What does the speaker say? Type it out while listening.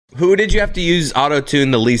Who did you have to use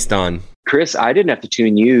auto-tune the least on? Chris, I didn't have to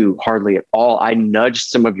tune you hardly at all. I nudged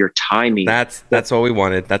some of your timing. That's what we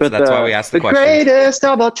wanted. That's why we asked the question. The greatest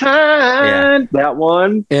of all time. Yeah. That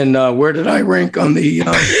one. And where did I rank on the...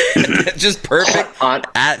 Just perfect.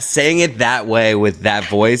 At saying it that way with that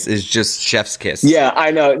voice is just chef's kiss. Yeah,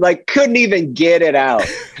 I know. Like, couldn't even get it out.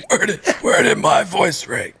 Where did my voice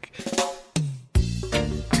rank?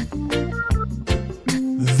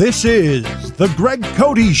 This is the Greg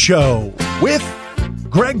Cody Show with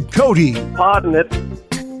Greg Cody. Pardon it.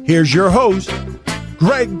 Here's your host,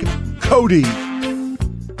 Greg Cody.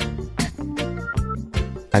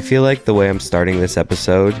 I feel like the way I'm starting this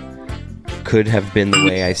episode could have been the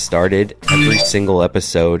way I started every single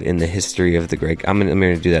episode in the history of the Greg. I'm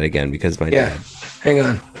gonna do that again because my dad. Hang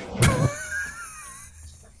on.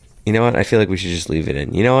 You know what? I feel like we should just leave it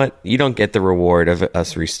in. You know what? You don't get the reward of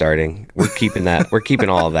us restarting. We're keeping that. We're keeping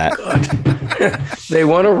all of that. They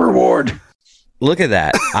want a reward. Look at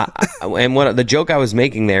that. And what the joke I was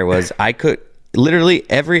making there was I could literally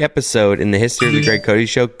every episode in the history of the Greg Cody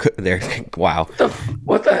Show. Wow.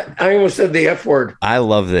 What the? I almost said the F word. I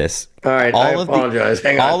love this. All right. I apologize.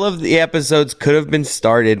 Hang on. All of the episodes could have been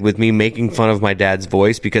started with me making fun of my dad's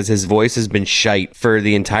voice because his voice has been shite for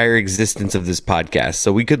the entire existence of this podcast.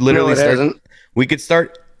 So we could literally we could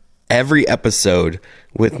start every episode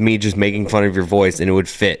with me just making fun of your voice and it would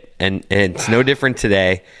fit. And it's no different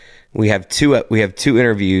today. We have two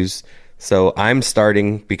interviews. So I'm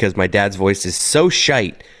starting because my dad's voice is so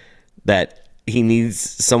shite that he needs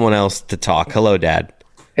someone else to talk. Hello, Dad.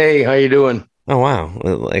 Hey, how you doing? Oh, wow.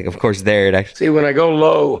 Like, of course, there it actually... See, when I go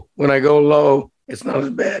low, it's not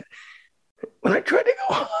as bad. When I try to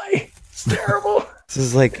go high, it's terrible. This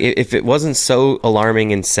is like, if it wasn't so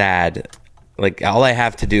alarming and sad, like, all I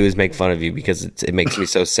have to do is make fun of you because it makes me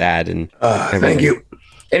so sad. And thank you.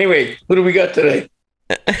 Anyway, what do we got today?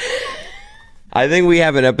 I think we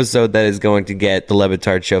have an episode that is going to get the Le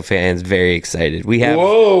Batard Show fans very excited. We have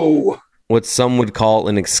what some would call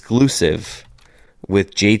an exclusive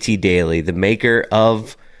with JT Daly, the maker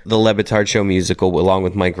of the Le Batard Show musical, along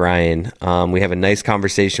with Mike Ryan. We have a nice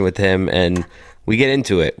conversation with him, and we get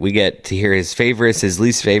into it. We get to hear his favorites, his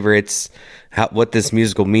least favorites, what this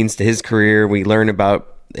musical means to his career. We learn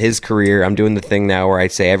about his career. I'm doing the thing now where I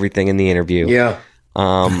say everything in the interview. Yeah.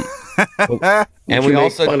 And we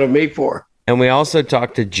also fun of me for. And we also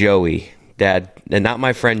talked to Joey, Dad, and not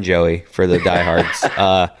my friend Joey for the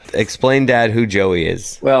diehards. Explain, Dad, who Joey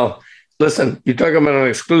is. Well, listen, you're talking about an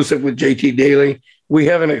exclusive with JT Daly. We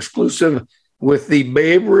have an exclusive with the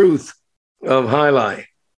Babe Ruth of Highlight,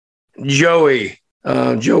 Joey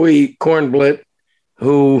Kornblit,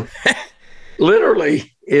 who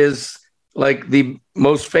literally is like the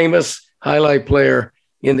most famous highlight player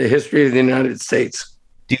in the history of the United States.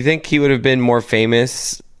 Do you think he would have been more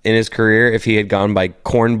famous in his career if he had gone by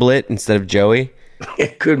Kornblit instead of Joey?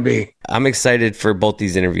 It could be. I'm excited for both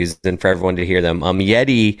these interviews and for everyone to hear them.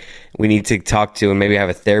 Yeti, we need to talk to and maybe have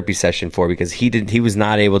a therapy session for because he was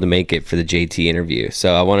not able to make it for the JT interview.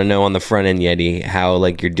 So I want to know on the front end, Yeti, how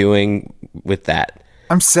like you're doing with that.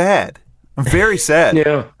 I'm sad. I'm very sad.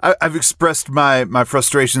 Yeah. I've expressed my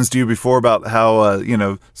frustrations to you before about how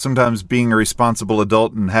sometimes being a responsible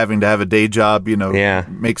adult and having to have a day job,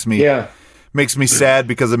 makes me sad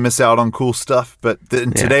because I miss out on cool stuff. But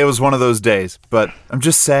today was one of those days. But I'm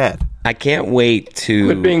just sad. I can't wait to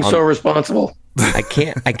quit being so responsible. I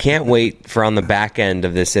can't wait for on the back end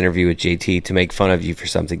of this interview with JT to make fun of you for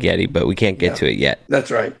something, Yeti, but we can't get to it yet. That's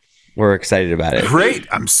right. We're excited about it. Great.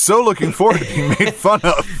 I'm so looking forward to being made fun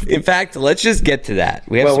of. In fact, let's just get to that.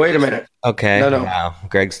 Wait a minute. Okay. No. Wow.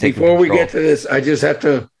 Greg's taking Before control. we get to this, I just have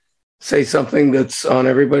to say something that's on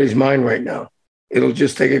everybody's mind right now. It'll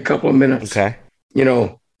just take a couple of minutes. Okay.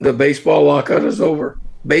 The baseball lockout is over.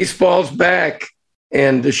 Baseball's back.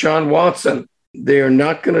 And Deshaun Watson, they are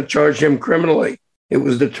not going to charge him criminally. It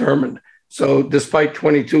was determined. So despite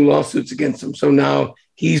 22 lawsuits against him. So now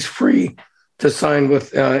he's free to sign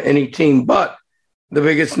with any team. But the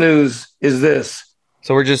biggest news is this.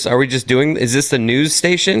 So are we just doing, is this the news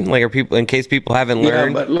station? Like, are people, in case people haven't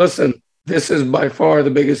learned? Yeah, but listen, this is by far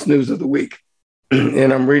the biggest news of the week.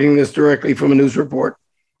 And I'm reading this directly from a news report.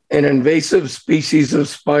 An invasive species of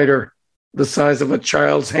spider the size of a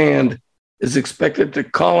child's hand is expected to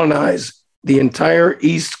colonize the entire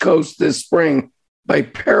East Coast this spring by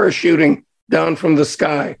parachuting down from the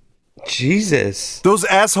sky. Jesus. Those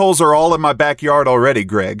assholes are all in my backyard already,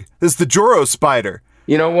 Greg. It's the Joro spider.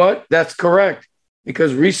 You know what? That's correct.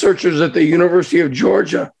 Because researchers at the University of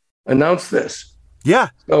Georgia announced this. Yeah.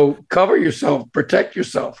 So cover yourself, protect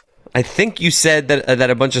yourself. I think you said that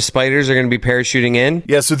a bunch of spiders are going to be parachuting in.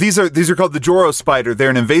 Yeah, so these are called the Joro spider. They're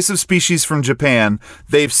an invasive species from Japan.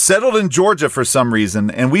 They've settled in Georgia for some reason,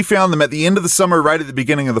 and we found them at the end of the summer, right at the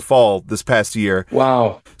beginning of the fall this past year.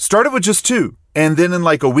 Wow. Started with just 2. And then in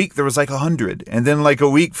like a week, there was like 100. And then like a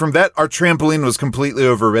week from that, our trampoline was completely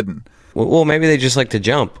overridden. Well, maybe they just like to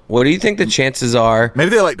jump. What do you think the chances are?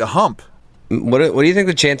 Maybe they like to hump. What do you think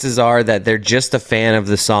the chances are that they're just a fan of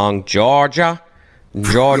the song Georgia,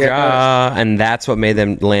 and that's what made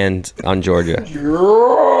them land on Georgia?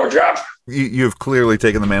 Georgia. You have clearly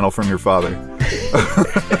taken the mantle from your father.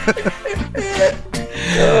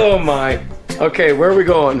 Oh, my. Okay, where are we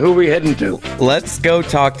going? Who are we heading to? Let's go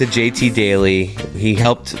talk to JT Daly. He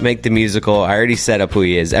helped make the musical. I already set up who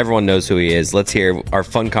he is. Everyone knows who he is. Let's hear our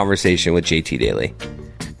fun conversation with JT Daly.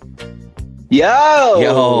 Yo!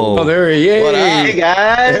 Oh, there he is. What up? Hey,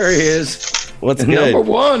 guys. There he is. What's good? Number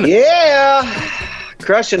 1. Yeah!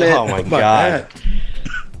 Crushing it. Oh, my God.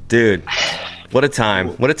 Dude, what a time.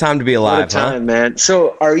 What a time to be alive, what a time, man.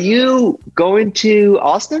 So, are you going to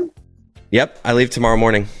Austin? Yep, I leave tomorrow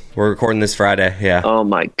morning. We're recording this Friday, yeah. Oh,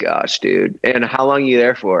 my gosh, dude. And how long are you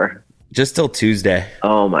there for? Just till Tuesday.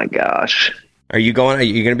 Oh, my gosh. Are you going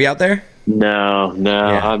to be out there? No.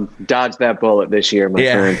 Yeah. I'm dodged that bullet this year, my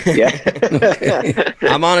friend. Yeah.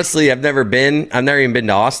 I've never even been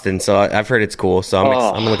to Austin, so I've heard it's cool. So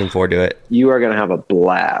I'm looking forward to it. You are going to have a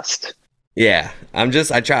blast. Yeah. I'm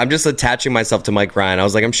just attaching myself to Mike Ryan. I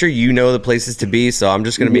was like, I'm sure you know the places to be, so I'm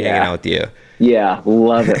just going to be hanging out with you. Yeah.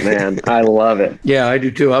 Love it, man. I love it. Yeah, I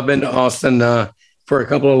do too. I've been to Austin for a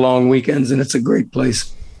couple of long weekends, and it's a great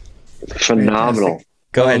place. Phenomenal. Fantastic.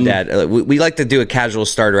 Go ahead, Dad. We like to do a casual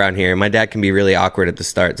start around here. My dad can be really awkward at the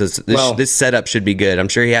start. So this setup should be good. I'm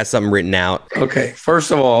sure he has something written out. Okay.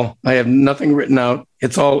 First of all, I have nothing written out.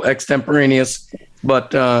 It's all extemporaneous.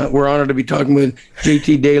 But we're honored to be talking with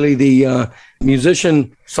JT Daly, the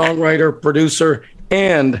musician, songwriter, producer,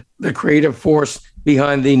 and the creative force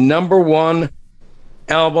behind the number 1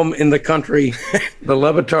 album in the country, The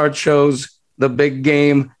Le Batard Show's The Big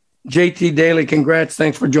Game. JT Daly, congrats.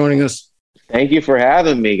 Thanks for joining us. Thank you for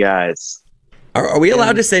having me, guys. Are we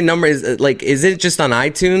allowed to say numbers? Like, is it just on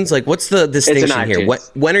iTunes? Like, what's the distinction here?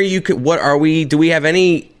 When are you? What are we? Do we have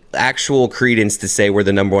any actual credence to say we're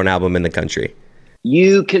the number 1 album in the country?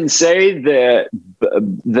 You can say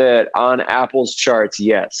that on Apple's charts.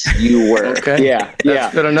 Yes, you were. Okay. Yeah.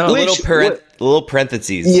 That's good enough. Little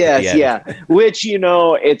parentheses. Yes. Yeah. Which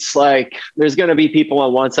it's like there's going to be people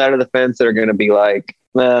on one side of the fence that are going to be like,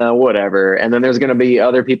 whatever. And then there's going to be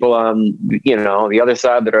other people on, the other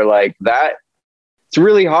side that are like that. It's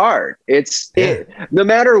really hard. No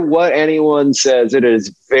matter what anyone says,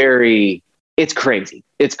 it's crazy.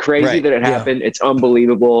 It's crazy that it happened. Yeah. It's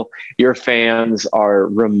unbelievable. Your fans are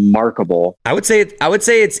remarkable. I would say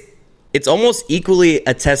it's almost equally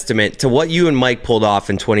a testament to what you and Mike pulled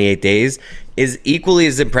off in 28 days is equally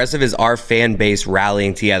as impressive as our fan base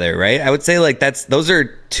rallying together, right? I would say those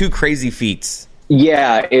are 2 crazy feats.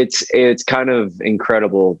 Yeah, it's kind of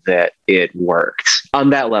incredible that it worked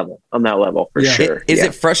on that level for sure. Is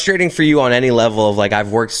it frustrating for you on any level of like,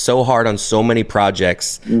 I've worked so hard on so many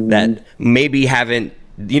projects that maybe haven't,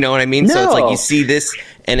 you know what I mean? No. So it's like you see this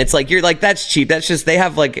and it's like, you're like, that's cheap. That's just, they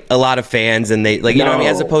have like a lot of fans and they like, you know what I mean?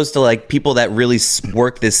 As opposed to like people that really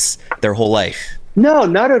work this their whole life. No,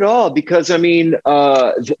 not at all. Because I mean,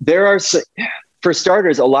 there are, for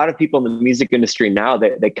starters, a lot of people in the music industry now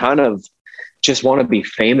that they kind of just want to be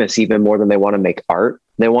famous even more than they want to make art.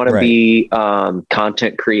 They want to be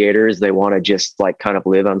content creators. They want to just like kind of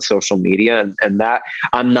live on social media. And that,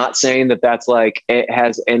 I'm not saying that that's like, it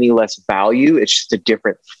has any less value. It's just a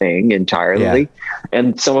different thing entirely. Yeah.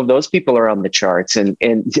 And some of those people are on the charts and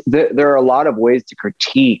there are a lot of ways to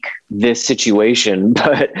critique this situation,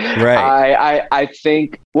 but I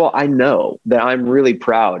think, I know that I'm really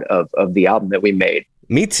proud of the album that we made.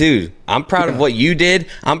 Me too. I'm proud of what you did.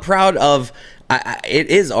 I'm proud of it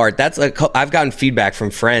is art. That's like, I've gotten feedback from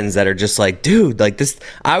friends that are just like, dude, like this,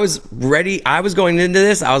 I was ready. I was going into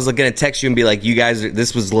this. I was like, going to text you and be like, you guys,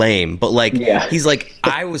 this was lame. But like, he's like,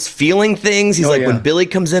 I was feeling things. He's when Billy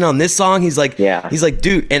comes in on this song, he's like, he's like,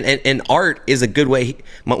 dude, and art is a good way.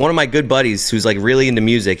 One of my good buddies who's like really into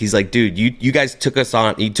music, he's like, dude, you guys took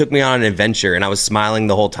me on an adventure and I was smiling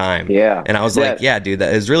the whole time. Yeah. And I was like, yeah, dude,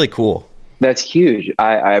 that is really cool. That's huge.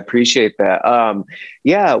 I appreciate that.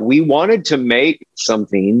 We wanted to make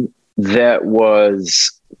something that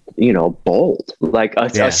was, bold, like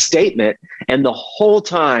a statement, and the whole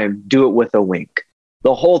time do it with a wink.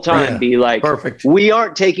 The whole time be like, perfect. We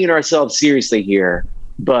aren't taking ourselves seriously here.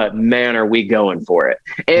 but man, are we going for it.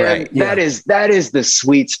 And that is the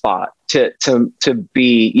sweet spot to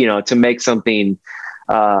be, to make something,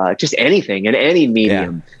 just anything in any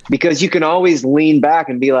medium, because you can always lean back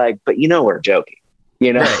and be like, but we're joking.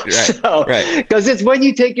 Because it's when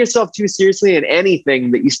you take yourself too seriously in anything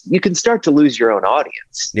that you can start to lose your own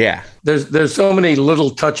audience. Yeah. There's so many little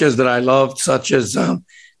touches that I love, such as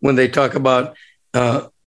when they talk about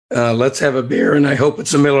let's have a beer and I hope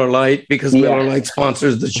it's a Miller Lite because Miller Lite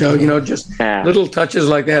sponsors the show, just little touches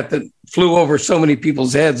like that flew over so many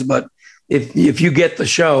people's heads. But if you get the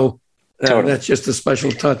show, that's just a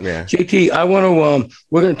special touch. Yeah. JT, I want to,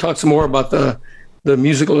 we're going to talk some more about the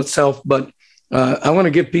musical itself, but I want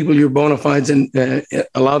to give people your bona fides and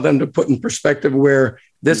allow them to put in perspective where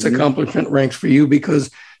this accomplishment ranks for you, because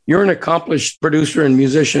you're an accomplished producer and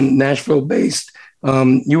musician, Nashville-based.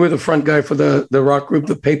 You were the front guy for the rock group,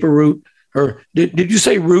 the Paper Route, or did you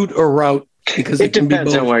say Route or Route? Because it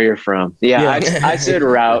depends on where you're from. Yeah. I said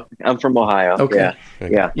Route. I'm from Ohio. Okay.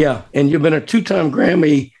 Yeah. And you've been a 2-time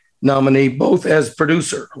Grammy nominee, both as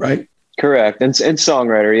producer, right? Correct. And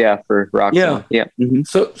songwriter, for rock. Yeah. Yeah. Mm-hmm.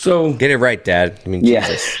 So get it right, Dad. I mean,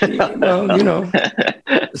 Jesus. Well,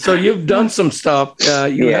 so you've done some stuff.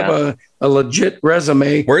 You have a legit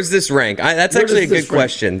resume. Where's this rank? That's actually a good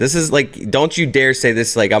question. This is like, don't you dare say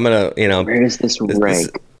this. Like, I'm going to, where does this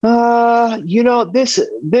rank?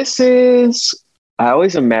 This is, I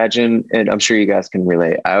always imagine, and I'm sure you guys can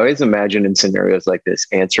relate. I always imagine in scenarios like this,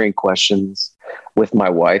 answering questions with my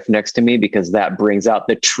wife next to me, because that brings out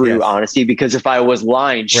the true honesty. Because if I was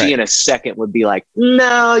lying, she in a second would be like,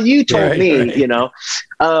 no, you told me,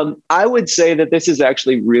 I would say that this is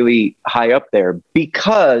actually really high up there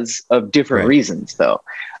because of different reasons, though.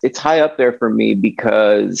 It's high up there for me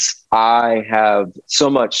because I have so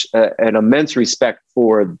much, an immense respect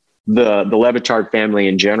for the Le Batard family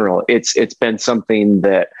in general. It's been something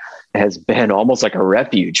that has been almost like a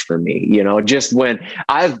refuge for me, just when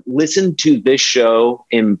I've listened to this show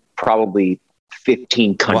in probably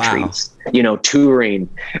 15 countries, touring,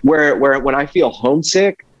 where when I feel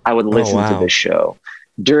homesick, I would listen to this show.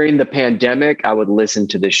 During the pandemic, I would listen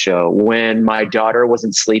to this show. When my daughter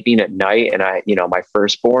wasn't sleeping at night and my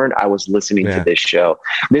firstborn, I was listening to this show.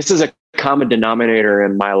 This is a common denominator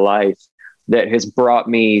in my life that has brought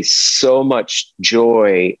me so much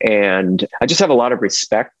joy, and I just have a lot of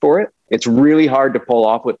respect for it. It's really hard to pull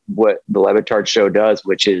off what the Le Batard show does,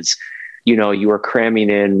 which is, you are cramming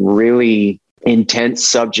in really intense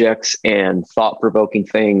subjects and thought-provoking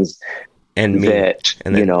things, and me,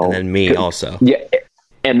 and then me also,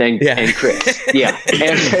 and Chris,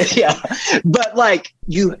 But like,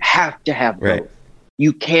 you have to have both.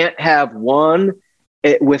 You can't have one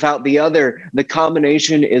without the other. The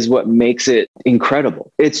combination is what makes it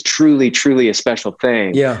incredible. It's truly, truly a special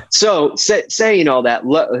thing. Yeah. So saying all that,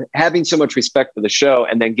 having so much respect for the show,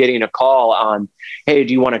 and then getting a call on, hey,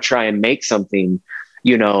 do you want to try and make something,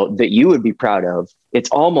 that you would be proud of? It's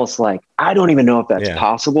almost like, I don't even know if that's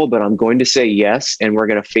possible, but I'm going to say yes. And we're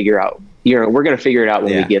going to figure out, we're going to figure it out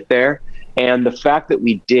when we get there. And the fact that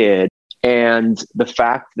we did, and the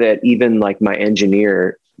fact that even like my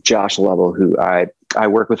engineer, Josh Lovell, who I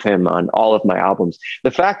work with him on all of my albums.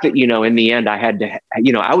 The fact that, in the end I had to,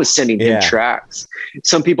 I was sending him tracks.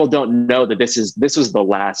 Some people don't know that this was the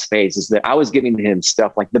last phase, is that I was giving him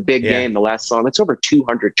stuff like The Big Game, the last song. It's over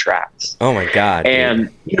 200 tracks. Oh my God. And,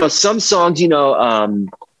 some songs,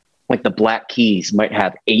 like the Black Keys might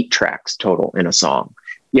have 8 tracks total in a song.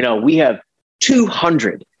 We have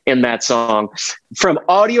 200 in that song, from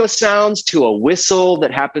audio sounds to a whistle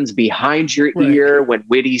that happens behind your ear when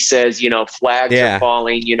Whitty says, flags are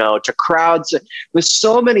falling, to crowds. There's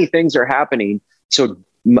so many things are happening. So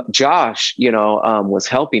Josh, was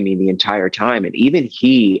helping me the entire time. And even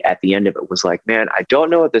he, at the end of it, was like, man, I don't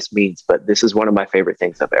know what this means, but this is one of my favorite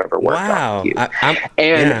things I've ever worked on with you.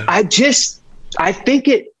 I think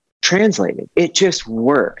it translated. It just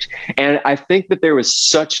worked. And I think that there was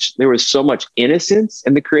so much innocence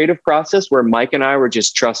in the creative process, where Mike and I were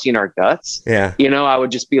just trusting our guts. Yeah. I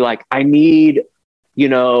would just be like, I need,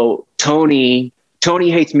 Tony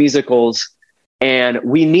hates musicals, and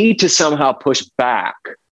we need to somehow push back.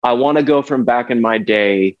 I want to go from back in my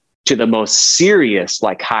day to the most serious,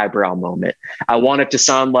 like highbrow moment. I want it to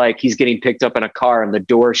sound like he's getting picked up in a car and the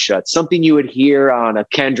door shuts, something you would hear on a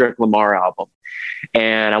Kendrick Lamar album.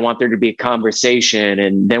 And I want there to be a conversation,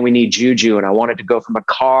 and then we need Juju. And I want it to go from a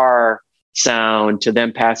car sound to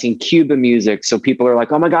them passing Cuba music. So people are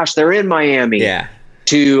like, oh my gosh, they're in Miami. Yeah.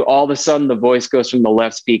 To all of a sudden the voice goes from the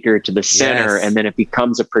left speaker to the center, and then it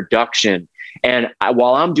becomes a production. And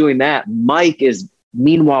while I'm doing that, Mike is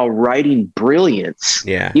meanwhile writing brilliance.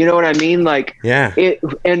 Yeah. You know what I mean? Like, yeah.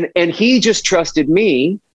 And he just trusted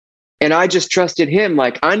me and I just trusted him.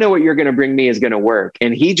 Like, I know what you're going to bring me is going to work.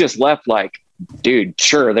 And he just left like, dude,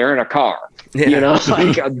 sure. They're in a car, you know,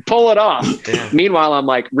 like pull it off. Yeah. Meanwhile, I'm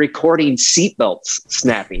like recording seatbelts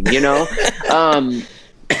snapping, you know,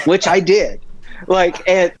 which I did. Like,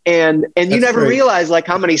 and you never realize like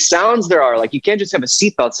how many sounds there are. Like, you can't just have a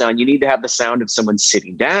seatbelt sound. You need to have the sound of someone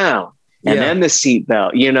sitting down and then the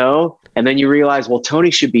seatbelt, you know, and then you realize, well,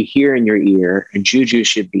 Tony should be here in your ear and Juju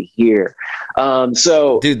should be here.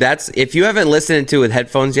 So dude, if you haven't listened to it with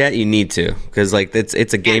headphones yet, you need to, because like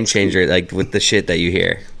it's a game changer, like with the shit that you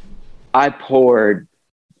hear. I poured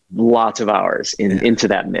lots of hours into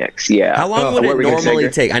that mix. Yeah. How long would it normally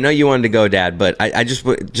take? I know you wanted to go, Dad, but I just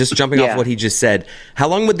jumping off what he just said. How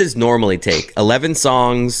long would this normally take? 11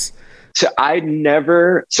 songs. So I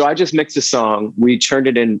just mixed a song. We turned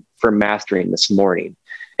it in for mastering this morning,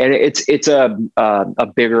 and it's a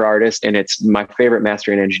bigger artist, and it's my favorite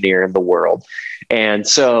mastering engineer in the world. And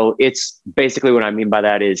so it's basically, what I mean by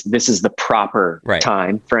that is this is the proper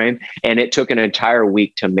time frame. And it took an entire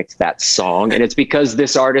week to mix that song. And it's because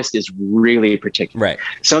this artist is really particular. Right.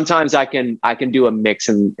 Sometimes I can do a mix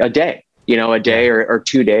in a day, you know, a day or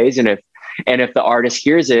 2 days. And if the artist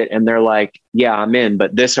hears it and they're like, yeah, I'm in,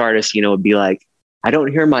 but this artist, you know, would be like, I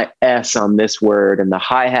don't hear my S on this word, and the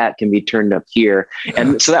hi-hat can be turned up here.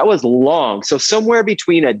 And so that was long. So somewhere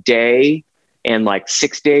between a day and like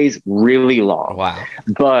 6 days, really long. Wow.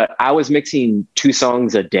 But I was mixing 2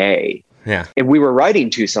 songs a day. Yeah. And we were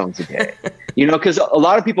writing 2 songs a day, you know, because a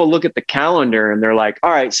lot of people look at the calendar and they're like,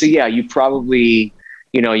 all right, so yeah, you probably,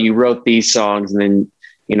 you know, you wrote these songs and then,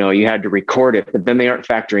 you know, you had to record it, but then they aren't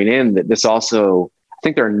factoring in that this also, I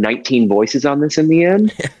think there are 19 voices on this in the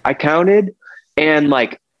end. I counted, and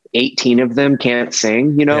like 18 of them can't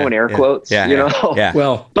sing, you know, in air quotes, you know? Yeah.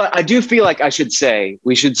 Well, but I do feel like I should say,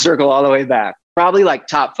 we should circle all the way back. Probably like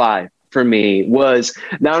top 5 for me was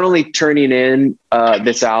not only turning in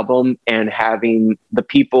this album and having the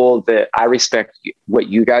people that I respect what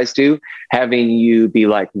you guys do, having you be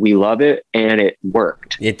like, we love it. And it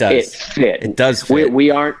worked. It does. It fit. It does fit. We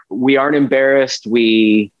aren't embarrassed.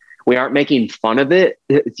 We aren't making fun of it,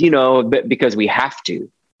 you know, because we have to.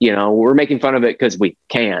 You know, we're making fun of it because we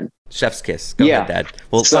can. Chef's kiss. Go ahead, Dad.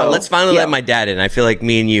 Well, so let's finally let my dad in. I feel like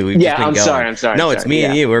me and you, we've just been going. I'm sorry. No, it's me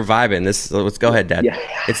and you. We're vibing. Let's go ahead, Dad. Yeah.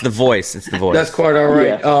 It's the voice. That's quite all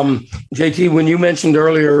right. Yeah. JT, when you mentioned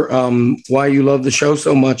earlier why you love the show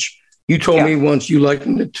so much, you told me once you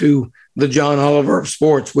likened it to the John Oliver of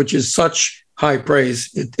sports, which is such high praise.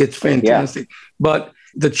 It's fantastic. Yeah. But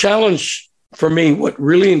the challenge for me, what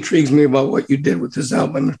really intrigues me about what you did with this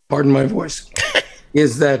album, pardon my voice,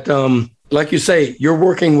 is that, like you say, you're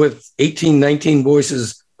working with 18, 19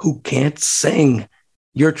 voices who can't sing.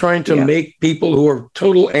 You're trying to make people who are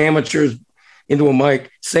total amateurs into a mic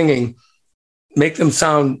singing, make them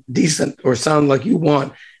sound decent or sound like you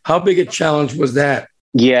want. How big a challenge was that?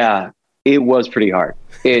 Yeah, it was pretty hard.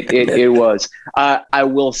 It was. I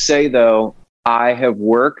will say, though, I have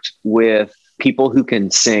worked with people who can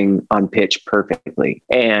sing on pitch perfectly,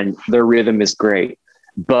 and their rhythm is great.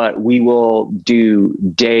 But we will do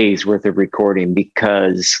days worth of recording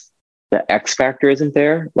because the X factor isn't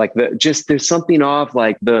there. Like there's something off,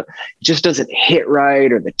 like it just doesn't hit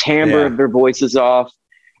right, or the timbre of their voice is off.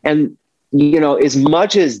 And, you know, as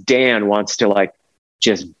much as Dan wants to like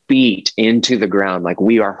just beat into the ground, like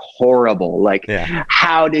we are horrible. Like,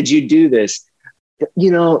 how did you do this?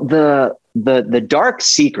 You know, the dark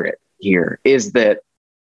secret here is that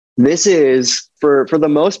this is, for the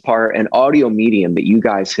most part, an audio medium that you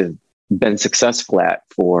guys have been successful at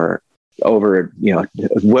for over, you know,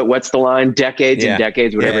 what's the line? Decades and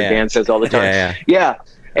decades, whatever Dan says all the time. Yeah.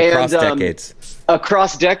 And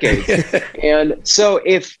across decades. And so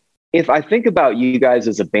if I think about you guys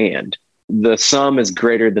as a band, the sum is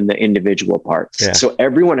greater than the individual parts. Yeah. So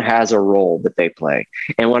everyone has a role that they play.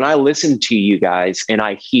 And when I listen to you guys and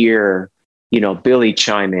I hear, you know, Billy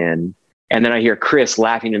chime in, and then I hear Chris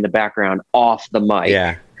laughing in the background off the mic.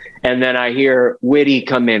 Yeah. And then I hear Whitty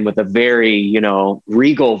come in with a very, you know,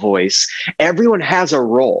 regal voice. Everyone has a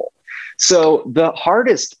role. So the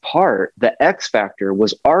hardest part, the X factor,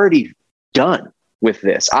 was already done with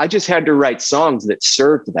this. I just had to write songs that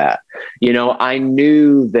served that. You know, I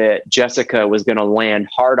knew that Jessica was going to land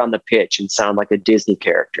hard on the pitch and sound like a Disney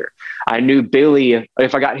character. I knew Billy,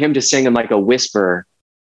 if I got him to sing in like a whisper,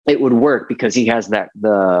 it would work because he has that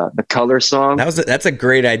the color song. That's a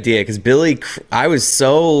great idea, because Billy,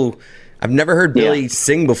 I've never heard Billy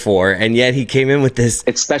sing before, and yet he came in with this.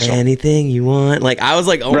 It's special. Anything you want. Like, I was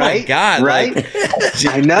like, oh my God. Right. Like,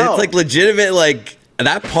 I know. It's like legitimate, like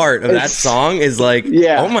that part of that song is like,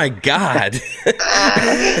 oh my God.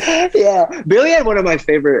 Yeah. Billy had one of my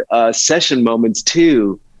favorite session moments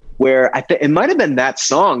too, where it might have been that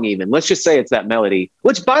song even. Let's just say it's that melody,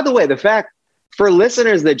 which, by the way, the fact for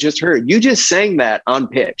listeners that just heard, you just sang that on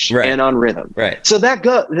pitch and on rhythm. Right. So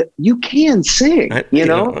you can sing, you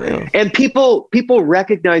know? And people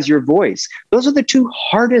recognize your voice. Those are the two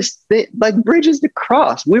hardest bridges to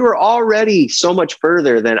cross. We were already so much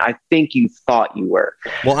further than I think you thought you were.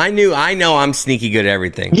 Well, I know I'm sneaky good at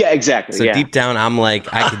everything. Yeah, exactly. So deep down, I'm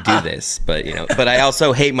like, I could do this, but but I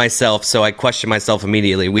also hate myself. So I question myself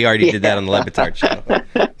immediately. We already did that on the Le Batard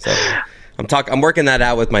show. So I'm working that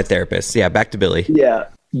out with my therapist. Yeah. Back to Billy. Yeah.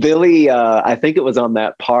 Billy, I think it was on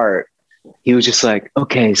that part. He was just like,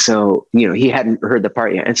 okay, so, he hadn't heard the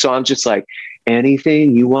part yet. And so I'm just like,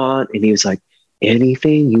 anything you want. And he was like,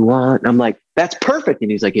 anything you want. And I'm like, that's perfect. And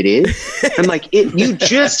he's like, it is. I'm like, you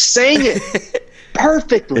just sang it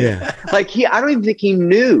perfectly. Yeah. Like I don't even think he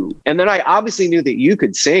knew. And then I obviously knew that you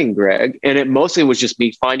could sing, Greg. And it mostly was just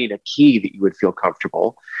me finding a key that you would feel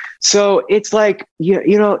comfortable. So it's like,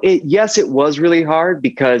 yes, it was really hard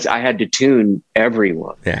because I had to tune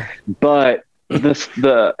everyone. Yeah. But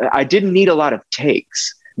I didn't need a lot of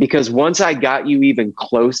takes because once I got you even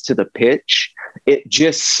close to the pitch, it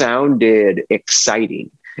just sounded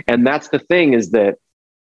exciting. And that's the thing is that,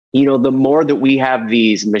 the more that we have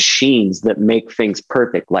these machines that make things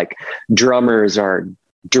perfect, like drummers are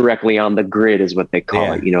directly on the grid is what they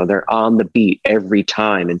call it. They're on the beat every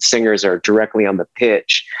time, and singers are directly on the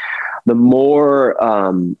pitch. The more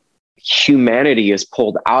humanity is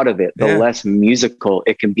pulled out of it, the less musical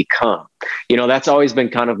it can become. That's always been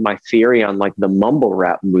kind of my theory on like the mumble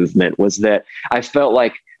rap movement, was that I felt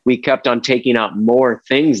like we kept on taking out more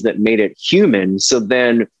things that made it human. So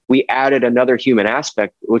then we added another human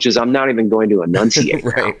aspect, which is I'm not even going to enunciate.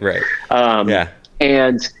 Right.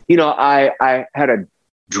 And, I had a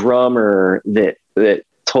drummer that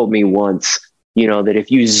told me once, that if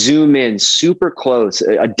you zoom in super close,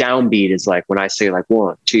 a downbeat is like when I say like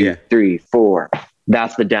 1, 2, 3, 4,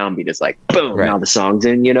 that's the downbeat. It's like, boom, now the song's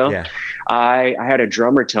in, I had a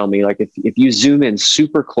drummer tell me like, if you zoom in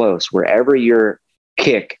super close, wherever your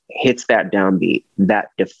kick hits that downbeat, that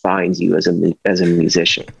defines you as a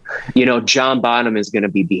musician. John Bonham is going to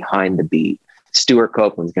be behind the beat. Stuart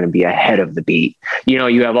Copeland's going to be ahead of the beat.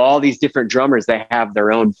 You have all these different drummers. They have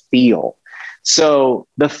their own feel. So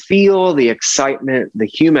the feel, the excitement, the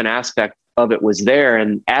human aspect of it was there.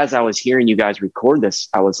 And as I was hearing you guys record this,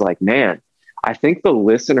 I was like, man, I think the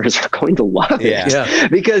listeners are going to love it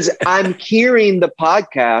because I'm hearing the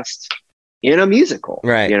podcast in a musical,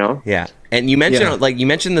 right? Yeah. And you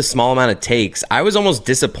mentioned the small amount of takes. I was almost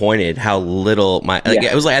disappointed how little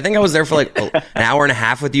it was like, I think I was there for like an hour and a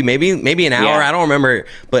half with you, maybe an hour. I don't remember,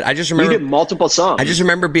 but I just remember you did multiple songs. I just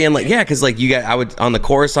remember being like, cause like I would on the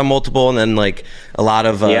chorus on multiple and then like a lot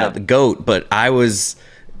of the goat, but I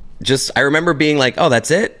remember being like, oh, that's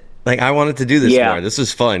it. Like I wanted to do this more. This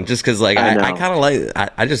was fun just cause like I kind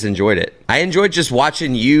of I just enjoyed it. I enjoyed just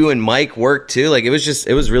watching you and Mike work too. Like it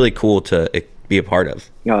was really cool to be a part of.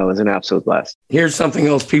 Oh, it was an absolute blast. Here's something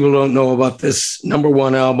else people don't know about this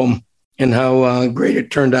 #1 album and how great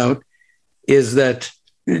it turned out is that,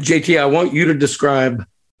 JT, I want you to describe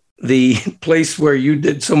the place where you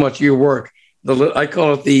did so much of your work. I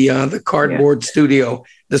call it the cardboard studio.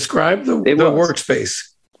 Describe the workspace.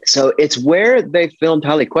 So it's where they filmed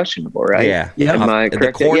Highly Questionable, right? Yeah. Am I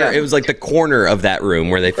correct? The corner, it was like the corner of that room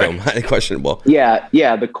where they filmed Highly Questionable. Yeah.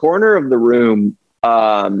 The corner of the room,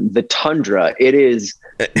 the tundra, it is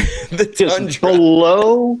just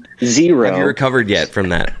below zero. Have you recovered yet from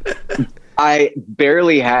that? I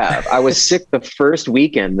barely have. I was sick the first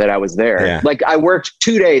weekend that I was there. Yeah. Like I worked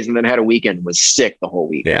 2 days and then had a weekend, was sick the whole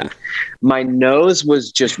weekend. Yeah. My nose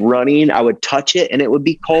was just running. I would touch it and it would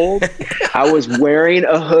be cold. I was wearing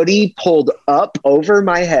a hoodie pulled up over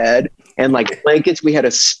my head and like blankets. We had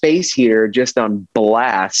a space heater just on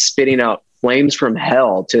blast, spitting out flames from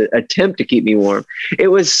hell to attempt to keep me warm. It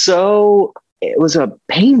was a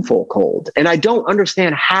painful cold. And I don't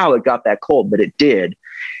understand how it got that cold, but it did.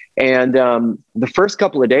 And the first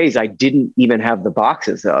couple of days, I didn't even have the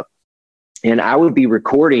boxes up. And I would be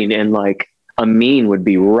recording and like Amin would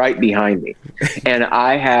be right behind me. And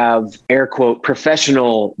I have air quote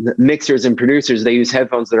professional mixers and producers. They use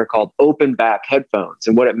headphones that are called open back headphones.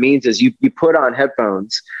 And what it means is you put on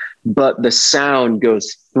headphones, but the sound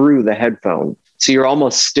goes through the headphone. So you're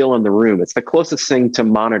almost still in the room. It's the closest thing to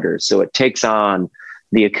monitors. So it takes on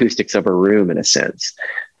the acoustics of a room in a sense.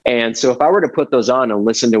 And so if I were to put those on and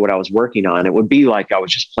listen to what I was working on, it would be like I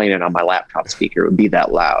was just playing it on my laptop speaker. It would be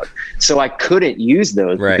that loud. So I couldn't use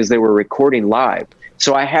those because they were recording live.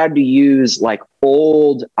 So I had to use like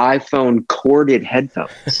old iPhone corded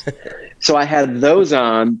headphones. So I had those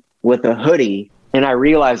on with a hoodie. And I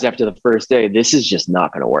realized after the first day, this is just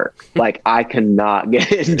not going to work. Like I cannot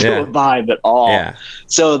get into a vibe at all. Yeah.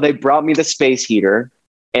 So they brought me the space heater.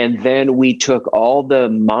 And then we took all the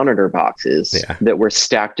monitor boxes that were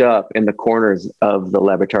stacked up in the corners of the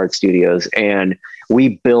Le Batard studios, and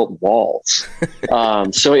we built walls.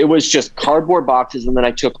 So it was just cardboard boxes. And then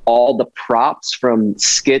I took all the props from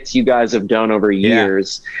skits you guys have done over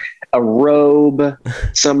years, a robe,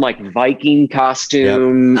 some like Viking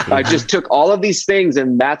costume. Yep. I just took all of these things,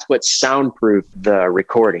 and that's what soundproofed the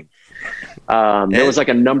recording. There was like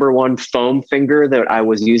a number one foam finger that I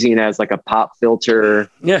was using as like a pop filter.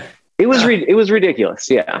 Yeah. It was ridiculous.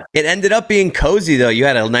 Yeah. It ended up being cozy though. You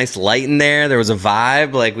had a nice light in there. There was a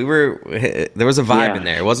vibe. Like there was a vibe in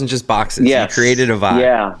there. It wasn't just boxes. Yes. You created a vibe.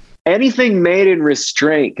 Yeah. Anything made in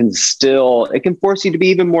restraint can force you to be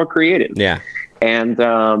even more creative. Yeah. And,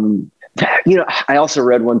 I also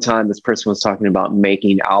read one time this person was talking about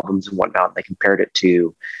making albums and whatnot. They compared it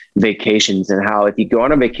to vacations and how if you go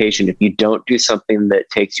on a vacation, if you don't do something that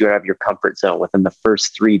takes you out of your comfort zone within the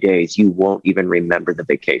first 3 days, you won't even remember the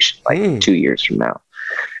vacation 2 years from now.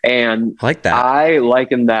 And I like that. I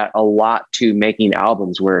liken that a lot to making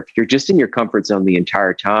albums where if you're just in your comfort zone the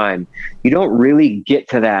entire time, you don't really get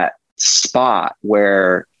to that spot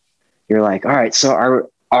where you're like, all right, so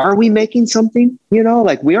are we making something?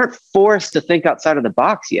 Like we aren't forced to think outside of the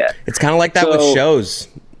box yet. It's kind of like that with shows.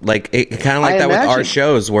 Like kind of like that with our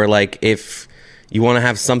shows where like if you want to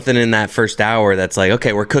have something in that first hour that's like,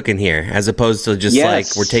 okay, we're cooking here, as opposed to just like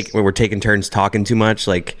we're taking turns talking too much.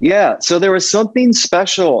 Like, yeah. So there was something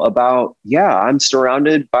special about, I'm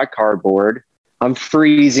surrounded by cardboard. I'm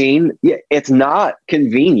freezing. Yeah, it's not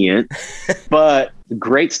convenient, but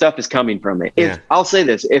great stuff is coming from it. Yeah. I'll say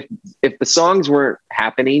this, if the songs weren't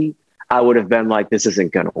happening, I would have been like, this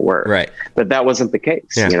isn't going to work. Right. But that wasn't the case.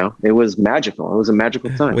 Yeah. It was magical. It was a magical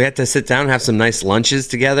time. We had to sit down and have some nice lunches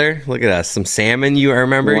together. Look at us. Some salmon. I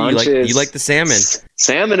remember you like the salmon.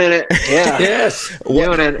 Salmon in it. Yeah. Yes.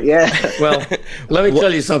 Doing it. Yeah. Well, let me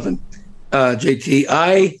tell you something, JT.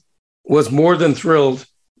 I was more than thrilled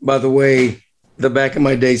by the way the Back in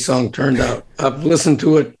My Day song turned out. I've listened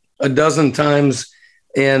to it a dozen times.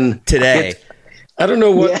 And today, I don't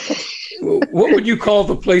know what... Yeah. What would you call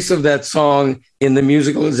the place of that song in the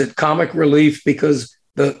musical? Is it comic relief? Because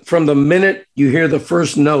from the minute you hear the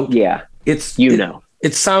first note,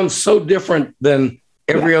 it sounds so different than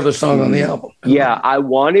every other song on the album. Yeah, I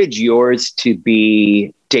wanted yours to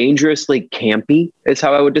be dangerously campy, is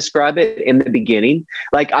how I would describe it in the beginning.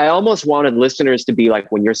 Like I almost wanted listeners to be like,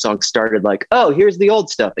 when your song started, like, oh, here's the old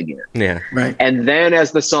stuff again. Yeah. Right. And then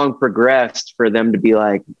as the song progressed, for them to be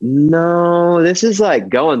like, no, this is like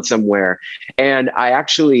going somewhere. And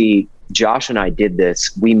Josh and I did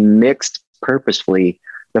this. We mixed purposefully.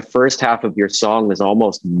 The first half of your song is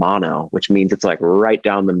almost mono, which means it's like right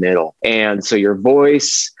down the middle. And so your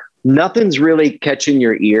voice, nothing's really catching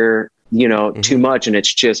your ear, too much. And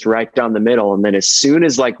it's just right down the middle. And then as soon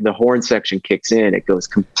as like the horn section kicks in, it goes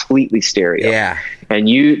completely stereo. Yeah. And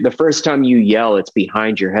the first time you yell, it's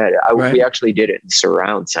behind your head. We actually did it in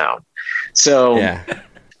surround sound. So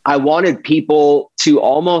I wanted people to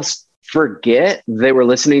almost forget they were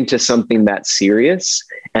listening to something that serious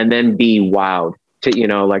and then be wowed to,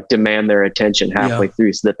 like demand their attention halfway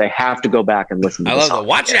through so that they have to go back and listen to the song.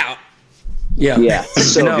 Watch out. Yeah. Yeah.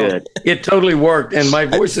 So good. It totally worked. And my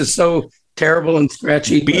voice is so terrible and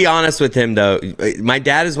scratchy. Be honest with him, though. My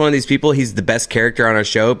dad is one of these people. He's the best character on our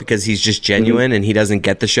show because he's just genuine and he doesn't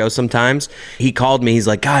get the show sometimes. He called me. He's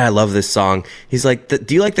like, God, I love this song. He's like,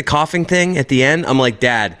 do you like the coughing thing at the end? I'm like,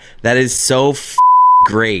 Dad, that is so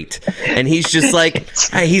great. And he's just like,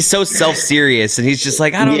 he's so self-serious and he's just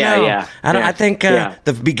like, I don't know. I think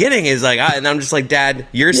the beginning is like, and I'm just like, Dad,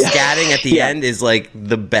 your scatting at the end is like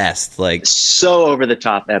the best. Like so over the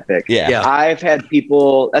top epic. Yeah. I've had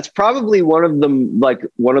people, that's probably one of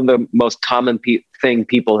the most common thing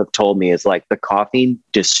people have told me is like the coughing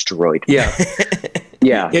destroyed me. Yeah.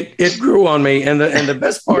 Yeah. It grew on me. And the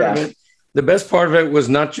best part of it was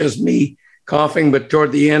not just me coughing, but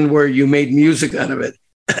toward the end where you made music out of it.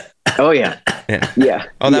 Oh yeah. Yeah.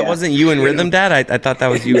 Oh, that wasn't you in rhythm, Dad? I thought that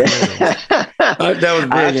was you in rhythm. That was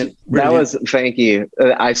brilliant. That was, thank you.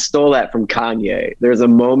 I stole that from Kanye. There's a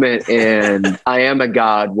moment in I Am a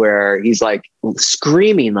God where he's like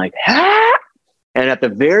screaming like, ah! And at the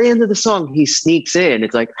very end of the song, he sneaks in.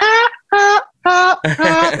 It's like, ah, ah, ah,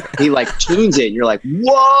 ah. He like tunes it and you're like,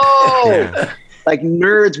 whoa. Yeah. Like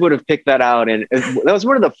nerds would have picked that out. And that was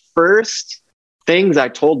one of the first things I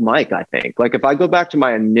told Mike, I think. Like if I go back to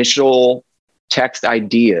my initial text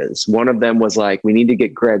ideas. One of them was like, we need to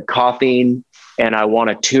get Greg coughing and I want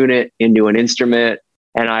to tune it into an instrument.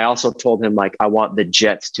 And I also told him, like, I want the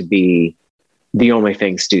Jets to be the only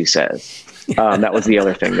thing Stu says. That was the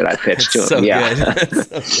other thing that I pitched to him. So yeah.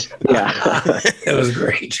 Yeah. It was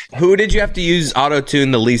great. Who did you have to use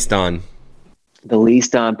auto-tune the least on? The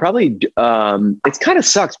least on? Probably, it's kind of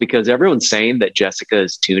sucks because everyone's saying that Jessica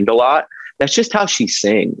is tuned a lot. That's just how she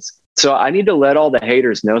sings. So I need to let all the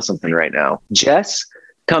haters know something right now. Jess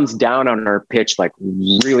comes down on her pitch like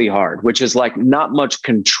really hard, which is like not much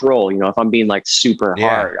control. You know, if I'm being like super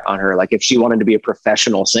hard on her, like if she wanted to be a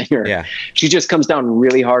professional singer, she just comes down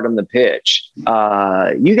really hard on the pitch.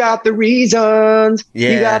 You got the reasons.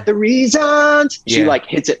 You got the reasons. She like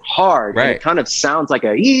hits it hard. Right. And it kind of sounds like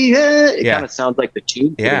it kind of sounds like the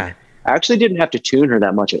tune. Yeah. I actually didn't have to tune her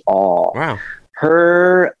that much at all. Wow.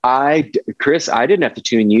 Chris, I didn't have to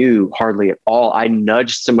tune you hardly at all. I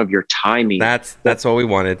nudged some of your timing. That's what we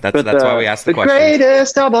wanted. That's why we asked the question.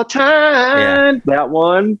 Greatest of all time. That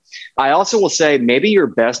one. I also will say maybe your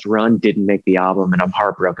best run didn't make the album, and I'm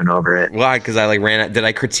heartbroken over it. Why? Because I like ran out. Did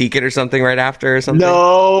I critique it or something right after or something?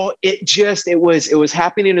 No, it was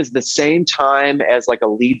happening at the same time as like a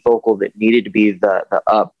lead vocal that needed to be the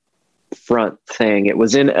up front thing. It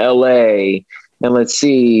was in LA, and let's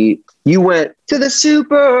see. You went to the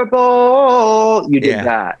Super Bowl. You did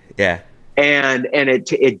that. Yeah. And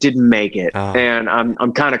it didn't make it. And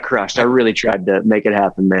I'm kind of crushed. I really tried to make it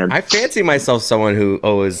happen, man. I fancy myself someone who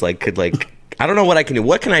always like could like I don't know what I can do.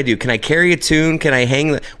 What can I do? Can I carry a tune? Can I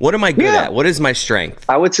hang? What am I good at? What is my strength?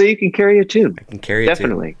 I would say you can carry a tune. I can carry a tune.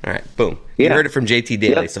 Definitely. All right. Boom. You heard it from JT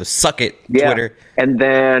Daly. So suck it, Twitter. And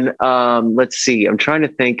then let's see. I'm trying to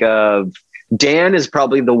think of. Dan is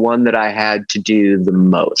probably the one that I had to do the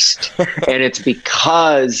most. And it's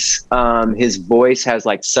because his voice has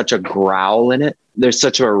like such a growl in it. There's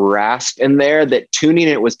such a rasp in there that tuning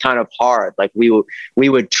it was kind of hard. Like we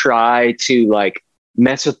would try to like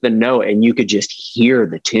mess with the note and you could just hear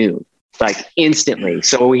the tune like instantly.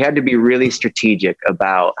 So we had to be really strategic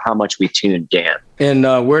about how much we tuned Dan. And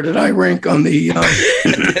where did I rank on the?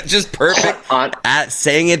 Just perfect. At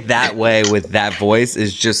saying it that way with that voice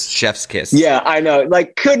is just chef's kiss. Yeah, I know.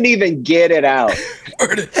 Like couldn't even get it out.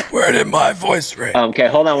 Where did my voice rank? Okay,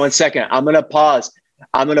 hold on 1 second. I'm gonna pause.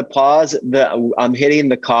 I'm hitting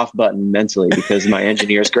the cough button mentally because my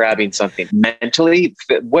engineer's grabbing something mentally.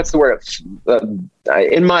 What's the word?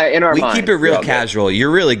 In our mind. We keep it real casual.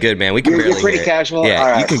 You're really good, man. We can You're pretty casual. Yeah, all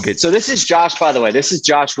right. You can good. So this is Josh, by the way. This is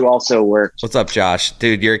Josh who also works. What's up, Josh?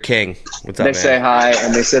 Dude, you're a king. What's up, man? They say hi,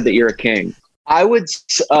 and they said that you're a king. I would,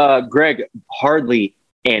 Greg, hardly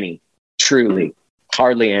any. Truly,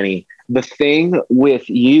 hardly any. The thing with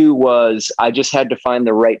you was I just had to find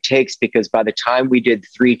the right takes because by the time we did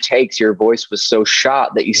 3 takes, your voice was so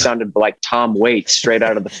shot that you sounded like Tom Waits straight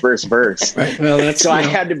out of the first verse. Right. Well, so I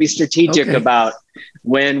had to be strategic about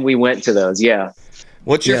when we went to those. Yeah.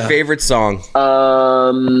 What's your favorite song?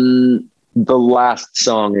 The last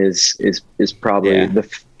song is probably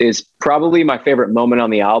is probably my favorite moment on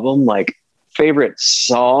the album. Like, favorite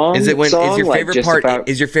song is your like favorite part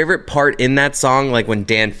is your favorite part in that song like when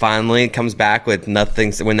Dan finally comes back with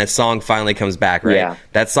nothing, when that song finally comes back, right?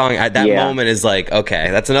 That song at that moment is like,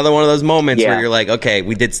 okay, that's another one of those moments where you're like, okay,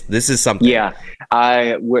 we did this is something.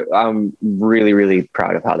 I'm really, really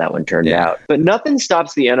proud of how that one turned out. But Nothing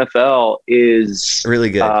Stops the NFL is really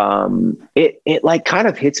good. It like kind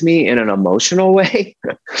of hits me in an emotional way.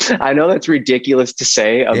 I know that's ridiculous to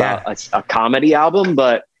say about a comedy album,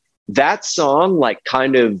 but that song, like,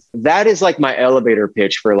 kind of, that is like my elevator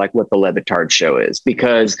pitch for like what the Le Batard Show is,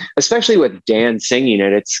 because especially with Dan singing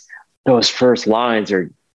it, it's those first lines are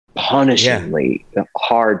punishingly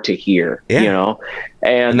hard to hear, you know,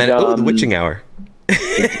 and then the witching hour.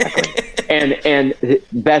 Exactly. and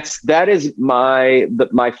that is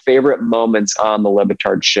my favorite moments on the Le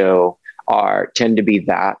Batard Show tend to be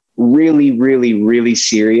that really, really, really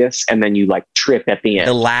serious, and then you like trip at the end.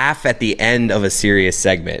 The laugh at the end of a serious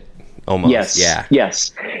segment. Almost.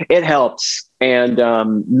 Yes. It helps. And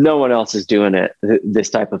no one else is doing it, this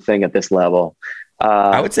type of thing at this level.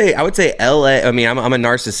 I would say LA. I mean, I'm a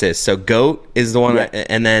narcissist. So GOAT is the one,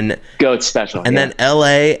 and then GOAT's special. And then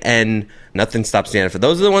LA and Nothing Stops the NFL.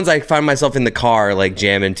 Those are the ones I find myself in the car like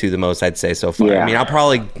jamming to the most, I'd say so far. Yeah. I mean, I'll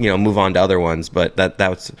probably, move on to other ones, but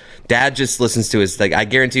that's Dad just listens to his, like, I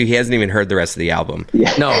guarantee you he hasn't even heard the rest of the album.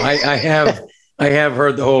 Yeah. No, I have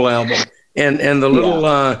heard the whole album. And the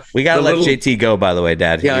little we gotta let JT go, by the way,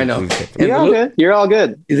 Dad. Yeah, I know. You're all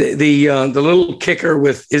good. The little kicker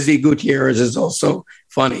with Izzy Gutierrez is also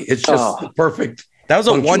funny. It's just perfect. That was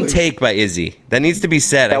a one take by Izzy. That needs to be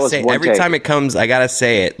said. I say every time it comes, I gotta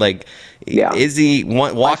say it. Like, Izzy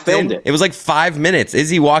walked in. It was like 5 minutes.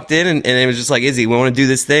 Izzy walked in, and it was just like, Izzy, we want to do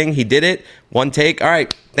this thing. He did it. One take. All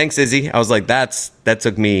right, thanks, Izzy. I was like, that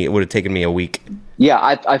took me. It would have taken me a week. Yeah,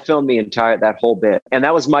 I filmed that whole bit, and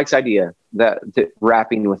that was Mike's idea. That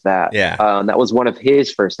rapping with that. Yeah, that was one of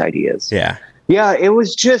his first ideas. Yeah. Yeah, it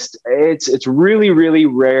was just it's really, really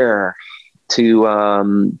rare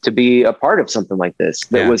to be a part of something like this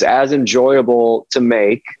that was as enjoyable to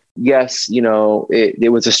make. Yes,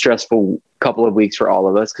 it was a stressful couple of weeks for all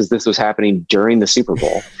of us because this was happening during the Super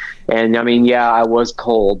Bowl. And I mean, I was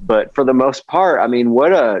cold, but for the most part, I mean,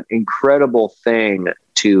 what an incredible thing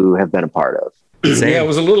to have been a part of. Yeah, it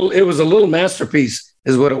was a little masterpiece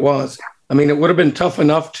is what it was. I mean, it would have been tough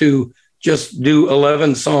enough to just do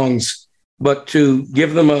 11 songs, but to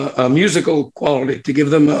give them a musical quality, to give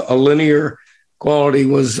them a linear quality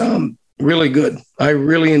was really good. I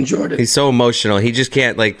really enjoyed it. He's so emotional. He just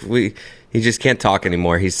can't he just can't talk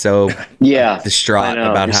anymore. He's so distraught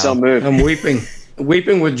about He's how so moved. I'm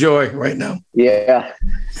weeping with joy right now. Yeah.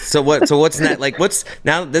 So what's that like? What's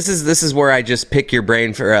now? This is where I just pick your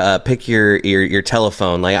brain for pick your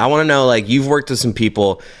telephone. Like, I want to know, like, you've worked with some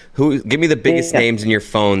people who give me the biggest names in your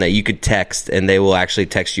phone that you could text and they will actually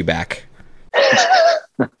text you back.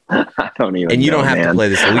 I don't even. And you don't have to play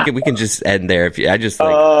this. We can just end there. If you, I just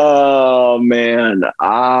like. Oh man,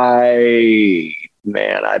 I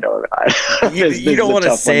don't. You don't want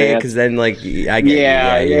to say it because then, like, I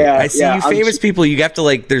get I see you famous people. You have to,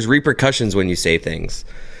 like, there's repercussions when you say things.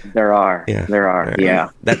 There are. Yeah.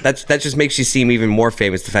 That just makes you seem even more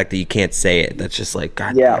famous. The fact that you can't say it. That's just like,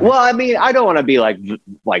 God. Yeah. Well, I mean, I don't want to be like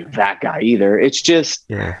that guy either. It's just,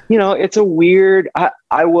 it's a weird.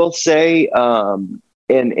 I will say,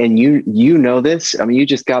 and you know this. I mean, you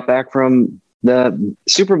just got back from the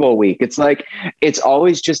Super Bowl week. It's like, it's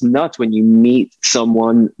always just nuts when you meet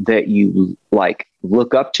someone that you like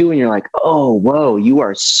look up to and you're like, oh, whoa, you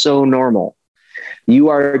are so normal. You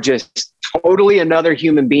are just totally another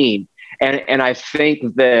human being. And I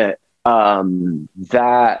think that,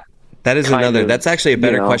 that is another, that's actually a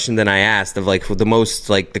better question than I asked, of like the most,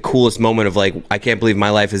 like the coolest moment of like, I can't believe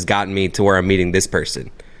my life has gotten me to where I'm meeting this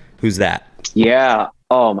person. Who's that? Yeah.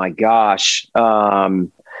 Oh my gosh.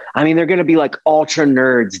 I mean, they're going to be like ultra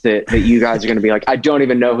nerds that you guys are going to be like, I don't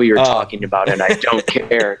even know who you're talking about and I don't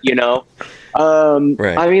care,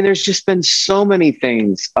 Right. I mean, there's just been so many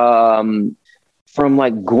things, from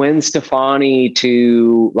like Gwen Stefani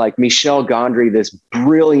to like Michel Gondry, this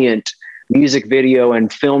brilliant music video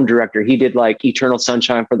and film director. He did like Eternal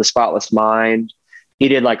Sunshine for the Spotless Mind. He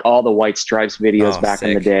did like all the White Stripes videos back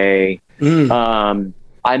in the day.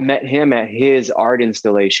 I met him at his art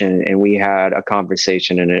installation and we had a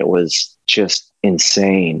conversation and it was just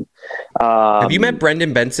insane. Have you met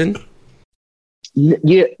Brendan Benson?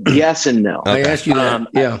 Yes and no. Okay. I asked you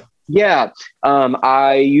that. Yeah.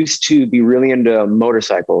 I used to be really into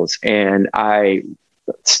motorcycles and I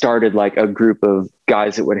started like a group of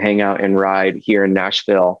guys that would hang out and ride here in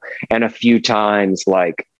Nashville. And a few times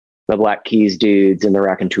like the Black Keys dudes and the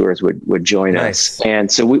Raconteurs would join us. And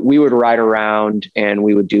so we would ride around and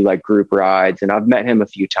we would do like group rides. And I've met him a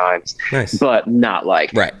few times, but not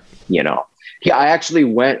like, Yeah, I actually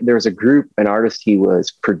went, there was a group, an artist he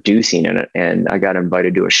was producing in it. And I got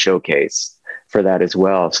invited to a showcase for that as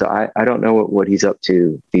well. So I don't know what he's up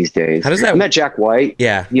to these days. How does that? I met Jack White.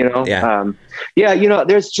 Yeah.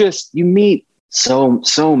 There's just, you meet so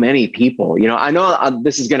many people, I know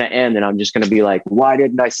this is going to end and I'm just going to be like, why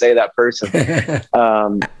didn't I say that person?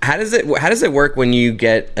 How does it work when you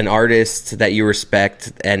get an artist that you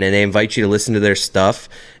respect and then they invite you to listen to their stuff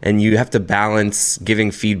and you have to balance giving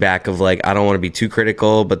feedback of like, I don't want to be too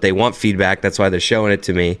critical, but they want feedback. That's why they're showing it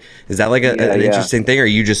to me. Is that like an interesting thing? Or are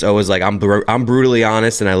you just always like, I'm brutally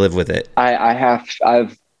honest and I live with it?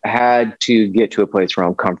 I've had to get to a place where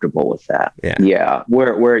I'm comfortable with that. Yeah.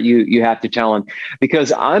 Where you have to tell them,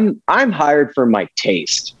 because I'm hired for my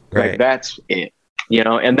taste. Like that's it,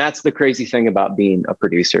 and that's the crazy thing about being a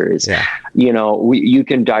producer is, you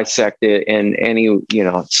can dissect it in any,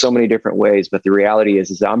 so many different ways. But the reality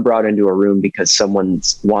is I'm brought into a room because someone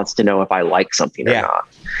wants to know if I like something or not.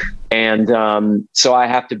 And so I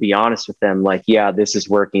have to be honest with them. Like, this is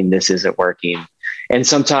working. This isn't working. And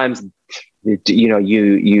sometimes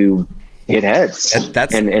you hit heads.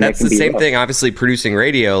 That's the same thing. Obviously, producing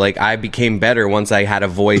radio, like I became better once I had a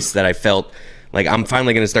voice that I felt like I'm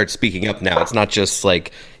finally going to start speaking up now. It's not just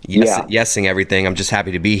like yesing everything. I'm just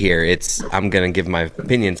happy to be here. I'm going to give my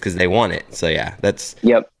opinions because they want it. So that's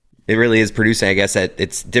it. Really is producing. I guess that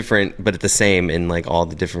it's different, but it's the same in like all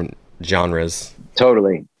the different genres.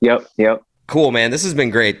 Totally. Yep. Cool, man. This has been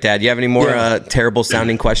great, Dad. You have any more terrible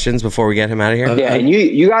sounding questions before we get him out of here? And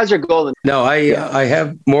you guys are golden. No, I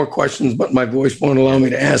have more questions, but my voice won't allow me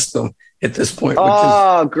to ask them at this point.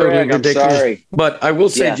 Oh, Greg, totally I'm sorry. But I will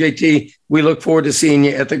say, JT, we look forward to seeing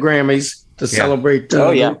you at the Grammys to celebrate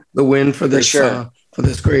the win for this for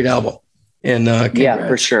this great album. And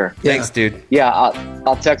for sure. Thanks, dude. Yeah,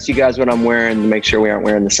 I'll text you guys what I'm wearing to make sure we aren't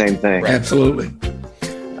wearing the same thing. Right. Absolutely.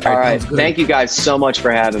 All right. Thank you guys so much for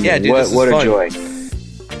having me. Dude, what a joy.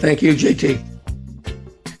 Thank you, JT.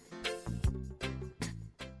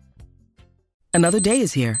 Another day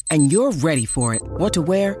is here, and you're ready for it. What to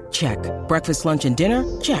wear? Check. Breakfast, lunch, and dinner?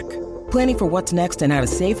 Check. Planning for what's next and how to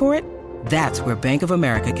save for it? That's where Bank of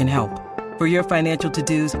America can help. For your financial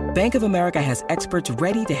to-dos, Bank of America has experts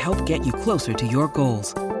ready to help get you closer to your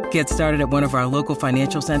goals. Get started at one of our local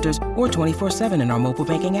financial centers or 24/7 in our mobile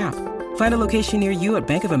banking app. Find a location near you at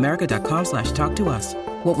bankofamerica.com/talktous.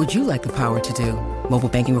 What would you like the power to do? Mobile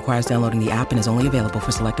banking requires downloading the app and is only available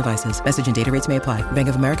for select devices. Message and data rates may apply. Bank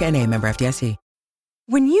of America NA, member FDIC.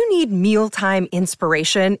 When you need mealtime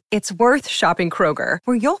inspiration, it's worth shopping Kroger,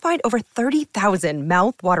 where you'll find over 30,000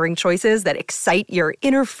 mouth-watering choices that excite your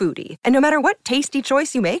inner foodie. And no matter what tasty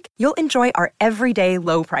choice you make, you'll enjoy our everyday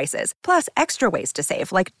low prices, plus extra ways to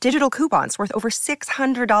save, like digital coupons worth over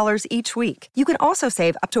 $600 each week. You can also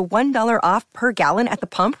save up to $1 off per gallon at the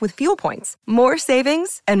pump with fuel points. More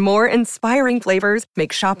savings and more inspiring flavors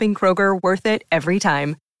make shopping Kroger worth it every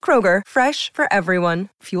time. Kroger, fresh for everyone.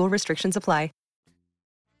 Fuel restrictions apply.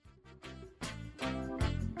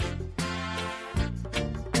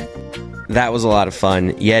 That was a lot of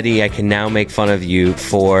fun. Yeti, I can now make fun of you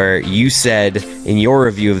for, you said in your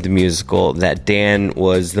review of the musical that Dan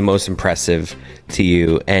was the most impressive to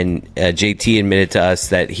you, and JT admitted to us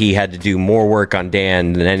that he had to do more work on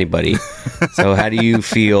Dan than anybody. So how do you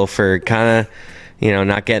feel for kind of,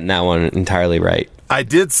 not getting that one entirely right? I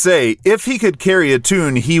did say if he could carry a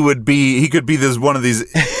tune, he could be this one of these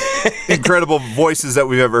incredible voices that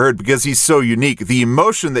we've ever heard, because he's so unique. The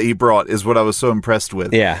emotion that he brought is what I was so impressed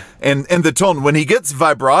with. Yeah. And the tone, when he gets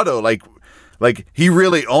vibrato, like he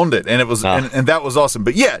really owned it, and it was and that was awesome.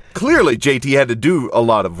 But yeah, clearly JT had to do a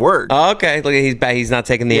lot of work. Oh, okay. Look, he's back. He's not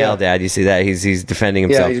taking the L, Dad. You see that? He's defending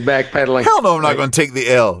himself. Yeah, he's backpedaling. Hell no, I'm not going to take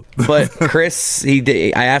the L. But Chris,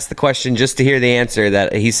 I asked the question just to hear the answer.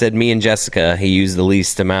 That he said, me and Jessica, he used the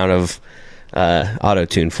least amount of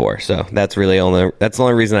auto-tune for. So that's the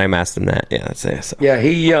only reason I'm asked him that. Yeah, that's it. So.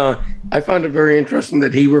 Yeah, I found it very interesting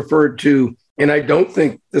that he referred to, and I don't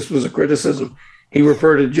think this was a criticism, he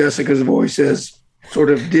referred to Jessica's voice as sort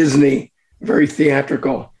of Disney, very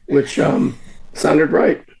theatrical, which sounded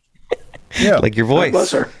right. Yeah, like your voice. God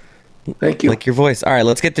bless her. Thank you. Like your voice. All right,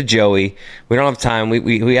 let's get to Joey. We don't have time.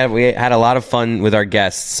 We had a lot of fun with our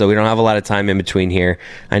guests, so we don't have a lot of time in between here.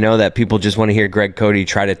 I know that people just want to hear Greg Cote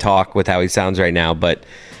try to talk with how he sounds right now, but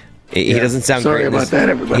he doesn't sound great. Sorry about that,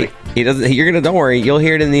 everybody. He doesn't. Don't worry. You'll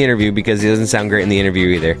hear it in the interview, because he doesn't sound great in the interview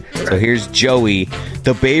either. Right. So here's Joey,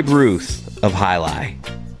 the Babe Ruth of Highlight.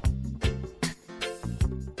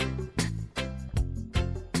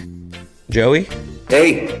 Joey?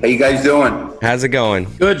 Hey, how you guys doing? How's it going?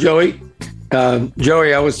 Good, Joey.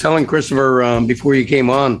 Joey, I was telling Christopher before you came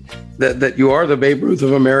on that you are the Babe Ruth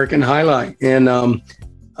of American Highlight. And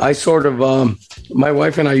I sort of, my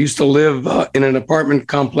wife and I used to live in an apartment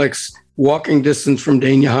complex walking distance from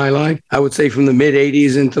Dania Highlight. I would say from the mid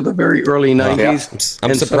 80s into the very early 90s.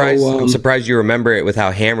 I'm surprised. I'm surprised you remember it with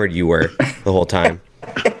how hammered you were the whole time,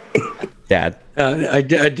 Dad. I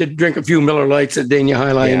did drink a few Miller Lights at Dania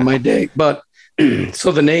Highlight in my day, but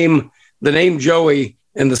so the name Joey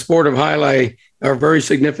and the sport of Highlight are very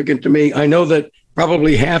significant to me. I know that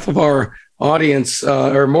probably half of our audience,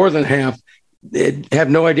 or more than half, have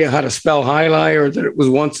no idea how to spell Highlight, or that it was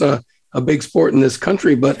once a big sport in this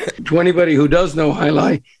country. But to anybody who does know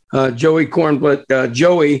Highlight, Joey Kornbluth,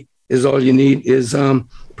 Joey is all you need, is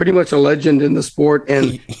pretty much a legend in the sport.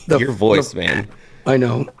 And your voice, man. I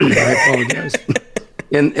know. I apologize.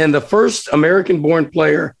 and the first American-born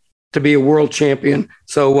player to be a world champion.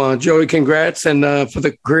 So, Joey, congrats and for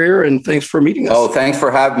the career, and thanks for meeting us. Oh, thanks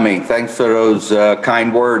for having me. Thanks for those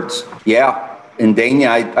kind words. Yeah, in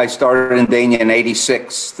Dania, I started in Dania in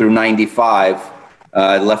 86 through 95.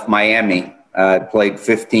 I left Miami. I played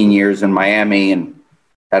 15 years in Miami and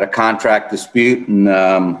had a contract dispute, and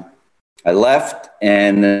I left.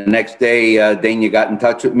 And the next day, Dania got in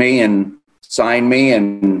touch with me and signed me,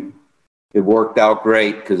 and it worked out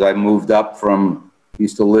great because I moved up from,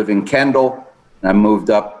 used to live in Kendall, and I moved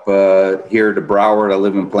up here to Broward. I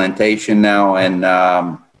live in Plantation now, and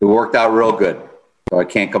it worked out real good. So I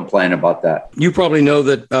can't complain about that. You probably know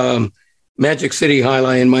that Magic City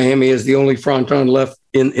Jai-Alai in Miami is the only fronton left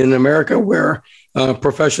in America where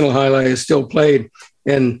professional Jai-Alai is still played.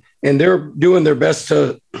 And they're doing their best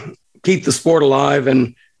to keep the sport alive.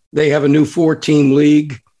 And they have a new 4-team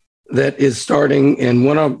league that is starting. And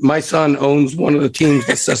my son owns one of the teams,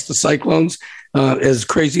 the Cesta Cyclones. As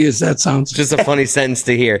crazy as that sounds. Just a funny sentence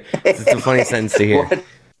to hear. It's a funny sentence to hear.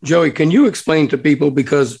 Joey, can you explain to people,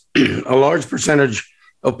 because a large percentage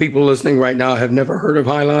of people listening right now have never heard of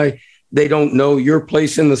Jai-Alai. They don't know your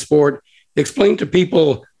place in the sport. Explain to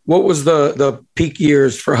people, what was the peak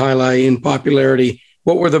years for Jai-Alai in popularity?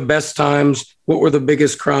 What were the best times? What were the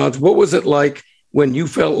biggest crowds? What was it like when you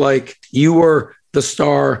felt like you were the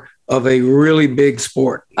star of a really big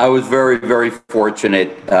sport? I was very, very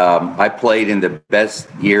fortunate. I played in the best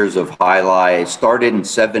years of Jai-Alai. I started in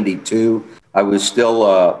 72. I was still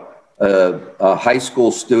a high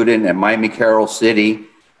school student at Miami Carroll City.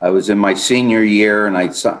 I was in my senior year, and I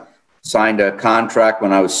signed a contract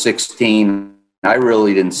when I was 16. I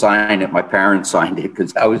really didn't sign it. My parents signed it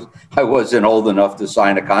because I wasn't old enough to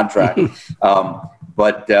sign a contract.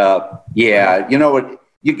 Yeah, you know what?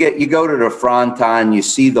 You go to the fronton, you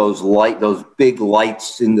see those big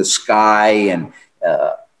lights in the sky, and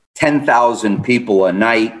 10,000 people a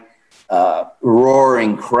night,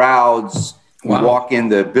 roaring crowds. Wow. You walk in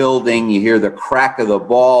the building, you hear the crack of the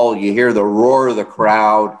ball, you hear the roar of the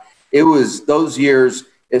crowd. It was those years,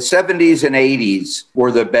 the 70s and 80s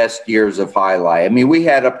were the best years of Jai-Alai. I mean, we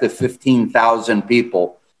had up to 15,000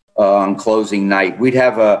 people on closing night. We'd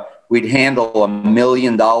handle $1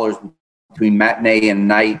 million between matinee and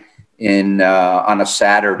night on a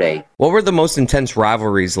Saturday. What were the most intense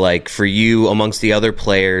rivalries like for you amongst the other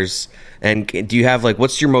players? And do you have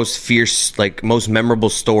what's your most fierce, most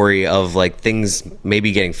memorable story of things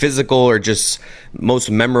maybe getting physical, or just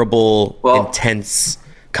most memorable, intense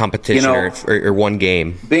competition, or one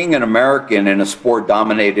game? Being an American in a sport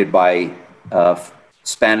dominated by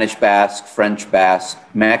Spanish Basque, French Basque,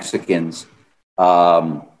 Mexicans,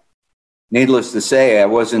 needless to say, I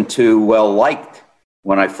wasn't too well liked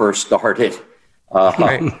when I first started.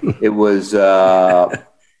 Right. It was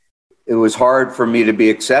hard for me to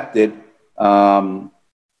be accepted.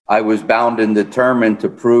 I was bound and determined to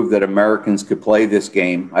prove that Americans could play this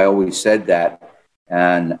game. I always said that,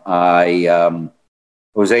 and I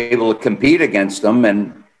was able to compete against them,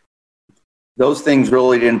 and those things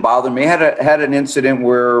really didn't bother me. I had an incident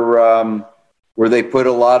where they put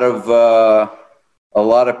a lot of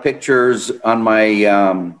pictures on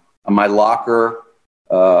my locker,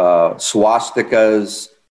 swastikas,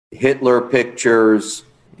 Hitler pictures.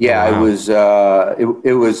 Yeah, wow.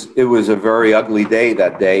 It was a very ugly day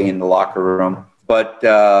that day in the locker room. But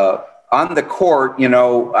on the court,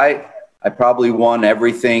 I probably won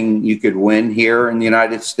everything you could win here in the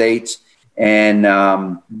United States,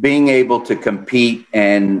 and being able to compete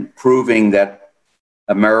and proving that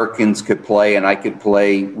Americans could play and I could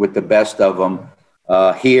play with the best of them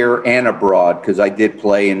here and abroad, because I did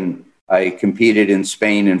play I competed in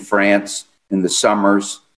Spain and France in the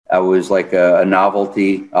summers. I was like a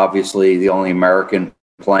novelty, obviously the only American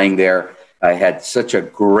playing there. I had such a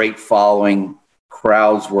great following.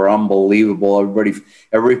 Crowds were unbelievable.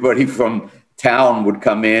 Everybody from town would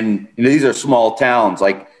come in. These are small towns,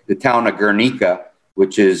 like the town of Guernica,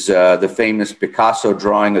 which is the famous Picasso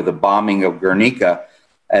drawing of the bombing of Guernica.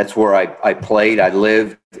 That's where I played. I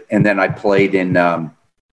lived, and then I played in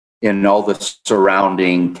all the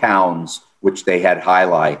surrounding towns, which they had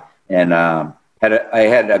Jai-Alai, and I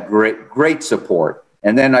had a great support.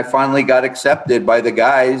 And then I finally got accepted by the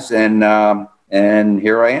guys, and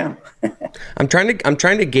here I am. I'm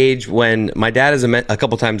trying to gauge, when my dad has a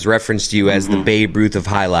couple times referenced you as the Babe Ruth of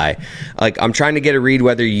Jai-Alai. I'm trying to get a read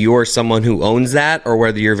whether you're someone who owns that, or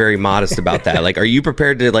whether you're very modest about that. Are you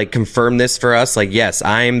prepared to confirm this for us? Yes,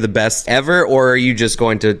 I'm the best ever, or are you just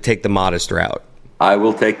going to take the modest route? I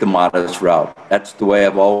will take the modest route. That's the way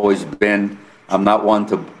I've always been. I'm not one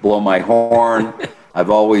to blow my horn. I've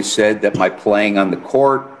always said that my playing on the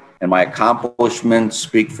court and my accomplishments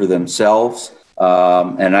speak for themselves.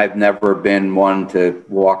 And I've never been one to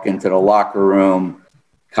walk into the locker room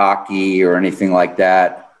cocky or anything like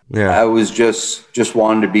that. Yeah. I was just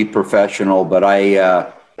wanted to be professional, but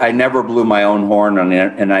I never blew my own horn on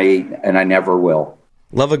it, and I never will.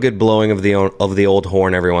 Love a good blowing of the old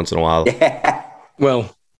horn every once in a while. Yeah.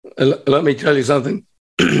 Well, let me tell you something.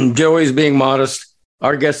 Joey's being modest.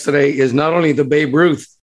 Our guest today is not only the Babe Ruth,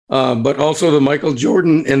 but also the Michael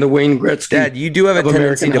Jordan and the Wayne Gretzky. Dad, you do have a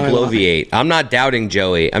tendency to bloviate. I'm not doubting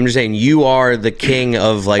Joey. I'm just saying you are the king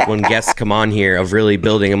of when guests come on here, of really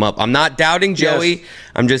building them up. I'm not doubting Joey. Yes.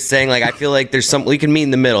 I'm just saying I feel like there's we can meet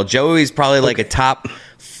in the middle. Joey's probably a top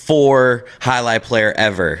 4 highlight player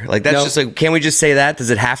ever. Like, that's just like, can we just say that? Does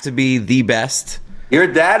it have to be the best? Your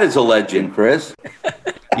dad is a legend, Chris.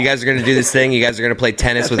 You guys are going to do this thing. You guys are going to play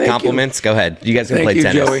tennis with compliments. Go ahead. You guys can play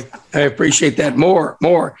tennis. Joey. I appreciate that. More.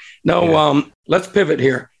 No, let's pivot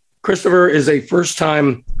here. Christopher is a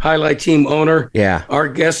first-time highlight team owner. Yeah. Our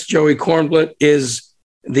guest, Joey Kornblut, is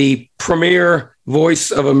the premier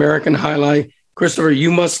voice of American highlight. Christopher,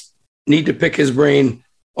 you must need to pick his brain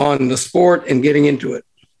on the sport and getting into it.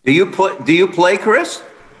 Do you play, Chris?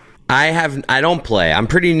 I don't play. I'm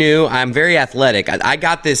pretty new. I'm very athletic. I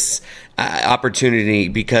got this opportunity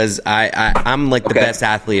because I'm like the best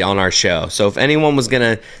athlete on our show. So if anyone was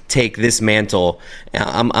going to take this mantle,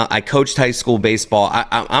 I coached high school baseball.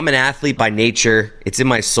 I'm an athlete by nature. It's in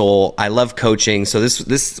my soul. I love coaching. So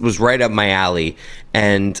this was right up my alley.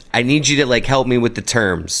 And I need you to like help me with the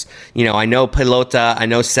terms. You know, I know pelota, I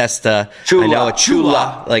know cesta, I know a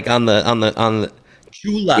chula, like on the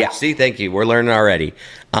chula. Yeah. See, thank you. We're learning already.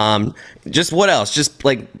 Just what else? Just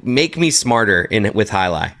like make me smarter with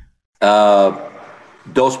highlight.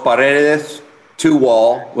 Dos paredes, 2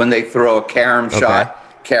 wall. When they throw a carom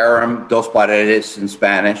shot, carom, dos paredes in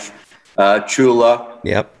Spanish. Chula.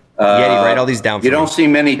 Yep. Yeah, you write all these down. You don't see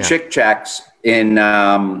many chick-chacks in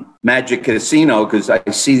Magic Casino because I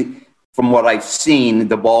see, from what I've seen,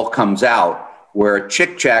 the ball comes out. Where a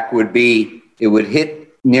chick-chack would be, it would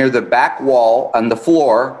hit near the back wall on the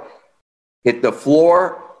floor, hit the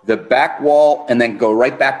floor, the back wall, and then go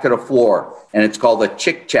right back to the floor. And it's called a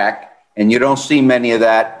chick-chack. And you don't see many of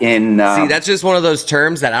that in... see, that's just one of those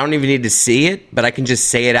terms that I don't even need to see it, but I can just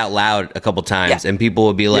say it out loud a couple times, and people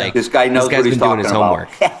will be like, this guy knows what he's been doing his homework.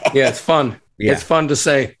 Yeah, it's fun. Yeah. It's fun to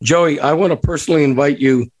say. Joey, I want to personally invite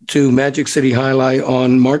you to Magic City Highlight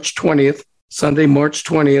on March 20th, Sunday, March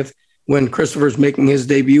 20th, when Christopher's making his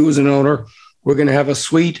debut as an owner. We're going to have a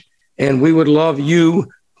suite, and we would love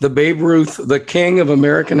you, the Babe Ruth, the king of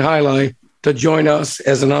American highlight, to join us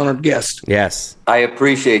as an honored guest. Yes. I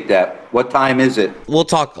appreciate that. What time is it? We'll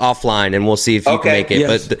talk offline and we'll see if you can make it.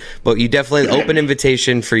 Yes. But you definitely open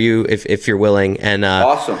invitation for you if you're willing. And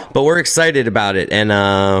awesome. But we're excited about it. And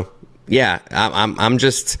I'm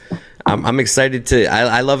excited to.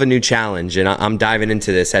 I love a new challenge, and I'm diving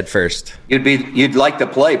into this head first. You'd like to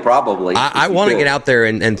play probably. I want to get out there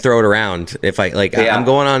and throw it around. If I like, I'm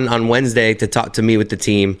going on Wednesday to meet with the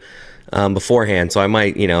team. Beforehand, so I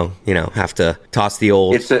might, have to toss the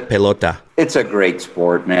old pelota. It's a great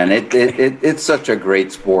sport, man. It's such a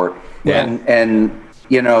great sport, and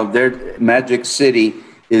Magic City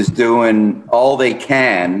is doing all they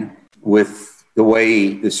can with the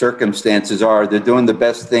way the circumstances are. They're doing the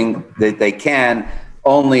best thing that they can.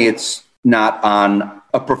 Only it's not on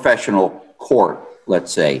a professional court,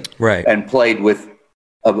 let's say, right? And played with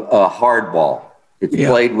a hard ball. It's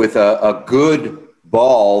played with a good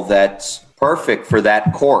ball that's perfect for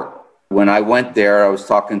that court. When I went there, I was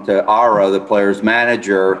talking to Ara, the player's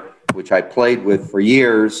manager, which I played with for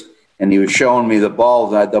years, and he was showing me the ball.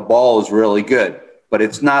 The ball is really good, but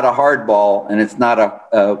it's not a hard ball, and it's not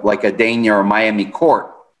like a Dania or Miami court.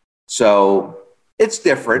 So it's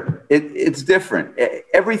different. It's different.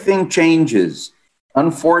 Everything changes.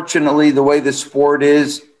 Unfortunately, the way the sport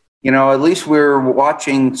is, at least we're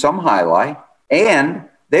watching some highlight, and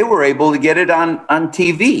they were able to get it on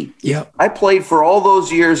TV. Yeah. I played for all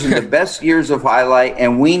those years in the best years of highlight,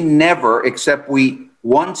 and we never, except we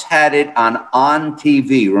once had it on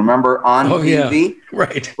TV. Remember on TV?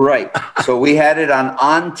 Yeah. Right. So we had it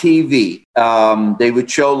on TV. They would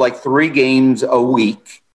show like 3 games a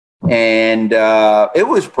week, and it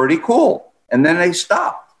was pretty cool. And then they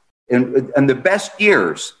stopped in the best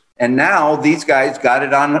years. And now these guys got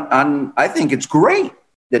it on. I think it's great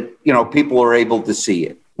that, people are able to see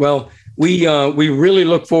it. Well, we really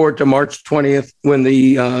look forward to March 20th when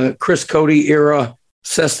the Chris Cody era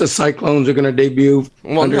Cesta Cyclones are going to debut.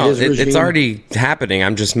 Well, no, it's already happening.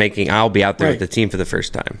 I'll be out there with the team for the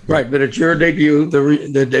first time. Right, but it's your debut,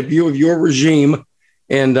 the debut of your regime,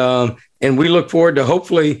 and we look forward to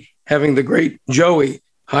hopefully having the great Joey,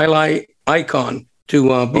 highlight icon,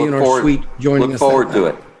 to be in our suite joining us. Look forward to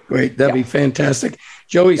it. Great, that'd be fantastic.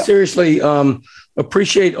 Joey, seriously,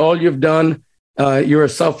 appreciate all you've done. You're a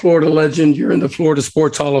South Florida legend. You're in the Florida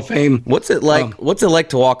Sports Hall of Fame. What's it like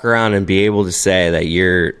to walk around and be able to say that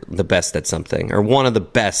you're the best at something or one of the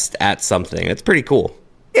best at something? It's pretty cool.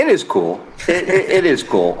 It is cool. It is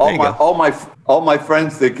cool. All my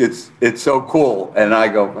friends think it's so cool, and I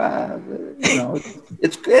go,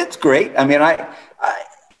 it's great. I mean, I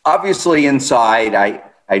obviously inside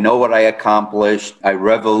I know what I accomplished. I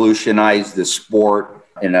revolutionized the sport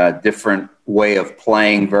in a different way of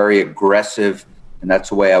playing, very aggressive, and that's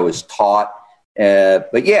the way I was taught.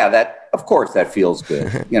 But yeah, of course that feels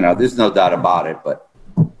good. There's no doubt about it. But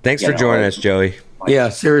thanks for joining us, Joey. Yeah,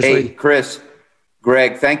 seriously. Hey, Chris,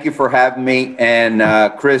 Greg, thank you for having me. And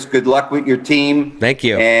Chris, good luck with your team. Thank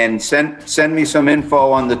you. And send me some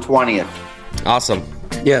info on the 20th. Awesome.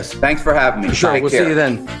 Yes. Thanks for having me. For sure. We'll see you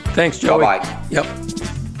then. Thanks, Joey. Bye-bye. Yep.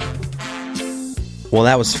 Well,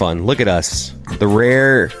 that was fun. Look at us. The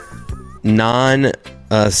rare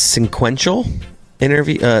non-sequential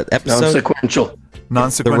interview episode.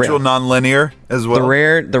 Non-sequential, non-linear as well.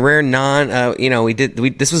 The rare non,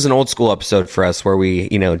 this was an old school episode for us where we,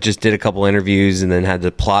 just did a couple interviews and then had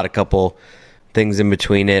to plot a couple things in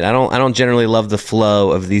between it. I don't generally love the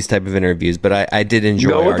flow of these type of interviews, but I did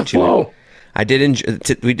enjoy our two. Flow. I did enjoy.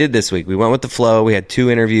 We did this week. We went with the flow. We had 2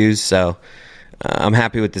 interviews, so I'm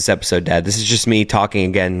happy with this episode, Dad. This is just me talking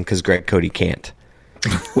again because Greg Cody can't.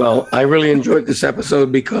 Well, I really enjoyed this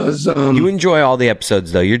episode because you enjoy all the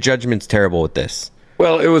episodes, though. Your judgment's terrible with this.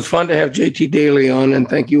 Well, it was fun to have JT Daly on, and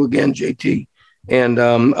thank you again, JT. And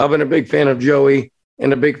I've been a big fan of Joey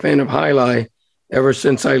and a big fan of Jai Alai ever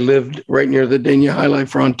since I lived right near the Dania Jai Alai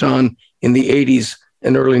fronton in the 80s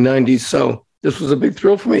and early 90s. So this was a big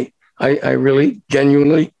thrill for me. I really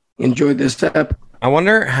genuinely enjoyed this step. I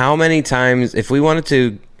wonder how many times, if we wanted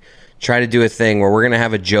to try to do a thing where we're going to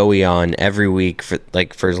have a Joey on every week for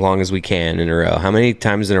as long as we can in a row, how many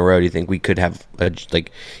times in a row do you think we could have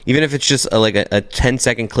even if it's just a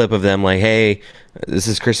 10-second clip of them hey, this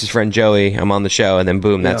is Chris's friend Joey, I'm on the show, and then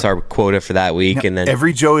boom, that's our quota for that week. Now, and then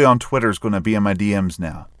every Joey on Twitter is going to be in my DMs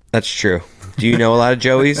now. That's true. Do you know a lot of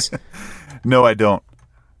Joeys? No, I don't.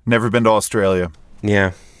 Never been to Australia.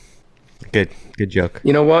 Yeah. Good joke.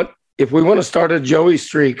 You know what? If we want to start a Joey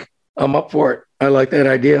streak, I'm up for it. I like that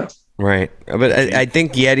idea. Right. But I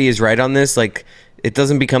think Yeti is right on this. It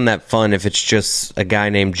doesn't become that fun if it's just a guy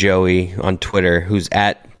named Joey on Twitter who's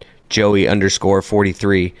at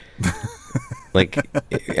Joey_43.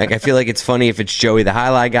 I feel like it's funny if it's Joey the Jai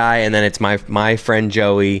Alai guy, and then it's my friend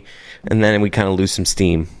Joey, and then we kind of lose some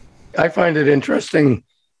steam. I find it interesting,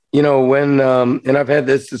 when, and I've had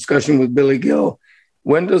this discussion with Billy Gill,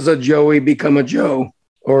 when does a Joey become a Joe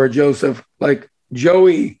or a Joseph?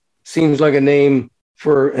 Joey seems like a name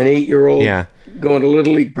for an 8-year-old going to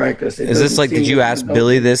Little League practice. Is this did you ask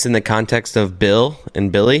Billy this in the context of Bill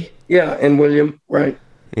and Billy? Yeah, and William, right.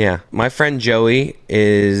 Yeah. My friend Joey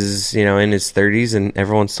is, in his 30s, and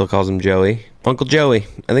everyone still calls him Joey. Uncle Joey.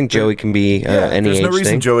 I think Joey can be any age. There's no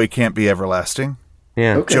reason thing. Joey can't be everlasting.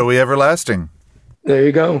 Yeah. Okay. Joey Everlasting. There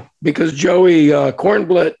you go. Because Joey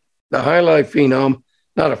Kornblit, the Jai Alai phenom,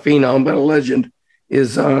 not a phenom, but a legend,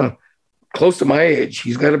 is close to my age.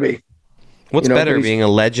 He's got to be. What's better, being a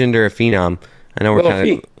legend or a phenom? I know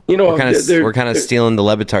we're kind of stealing the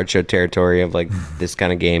Le Batard Show territory of this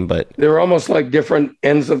kind of game, but they're almost like different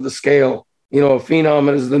ends of the scale. A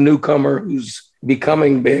phenom is the newcomer who's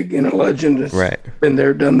becoming big, and a legend has been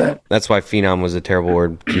there, done that. That's why phenom was a terrible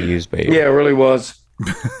word to use, baby. Yeah, it really was.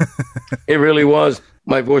 It really was.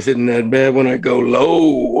 My voice isn't that bad when I go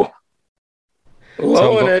low.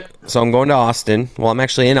 So I'm going to Austin. Well, I'm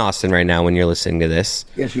actually in Austin right now when you're listening to this.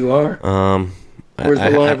 Yes, you are. Where's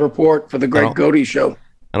the live report for the Greg Cody Show?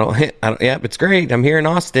 I don't. Yeah, it's great. I'm here in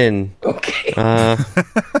Austin. Okay.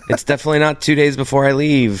 It's definitely not 2 days before I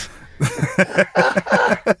leave.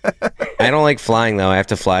 I don't like flying though. I have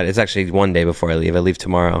to fly. It's actually 1 day before I leave. I leave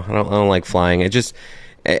tomorrow. I don't like flying.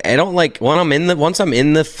 I don't like once I'm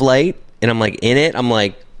in the flight and I'm in it.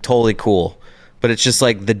 I'm totally cool. But it's just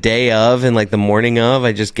the day of and the morning of,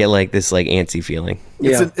 I just get this antsy feeling.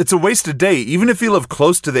 Yeah. It's a wasted day. Even if you live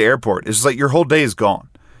close to the airport, it's just your whole day is gone.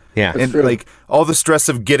 Yeah. That's and true. All the stress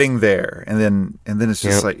of getting there, and then it's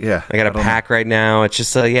just I got to pack right now. It's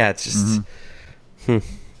just it's just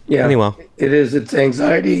Yeah. Anyway, it is. It's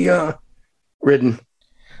anxiety ridden.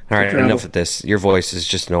 All right, enough of this. Your voice is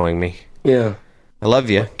just annoying me. Yeah. I love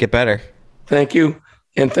you. Get better. Thank you.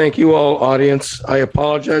 And thank you all, audience. I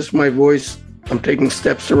apologize for my voice. I'm taking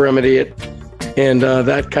steps to remedy it and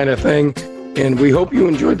that kind of thing. And we hope you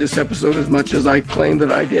enjoyed this episode as much as I claim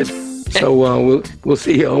that I did. So we'll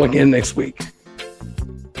see you all again next week.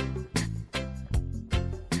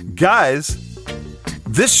 Guys,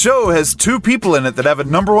 this show has 2 people in it that have a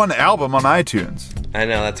 #1 album on iTunes. I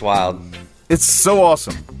know, that's wild. It's so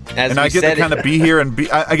awesome. And I get to kind of be here and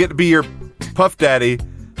I get to be your Puff Daddy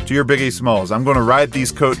to your Biggie Smalls. I'm going to ride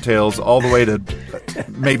these coattails all the way to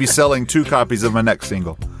maybe selling 2 copies of my next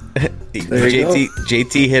single.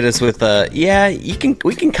 JT hit us with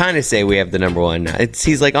we can kind of say we have the #1.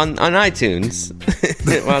 He's on iTunes.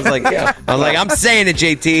 I was I'm saying it,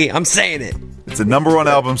 JT. I'm saying it. It's a #1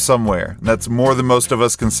 album somewhere. That's more than most of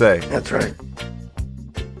us can say. That's right.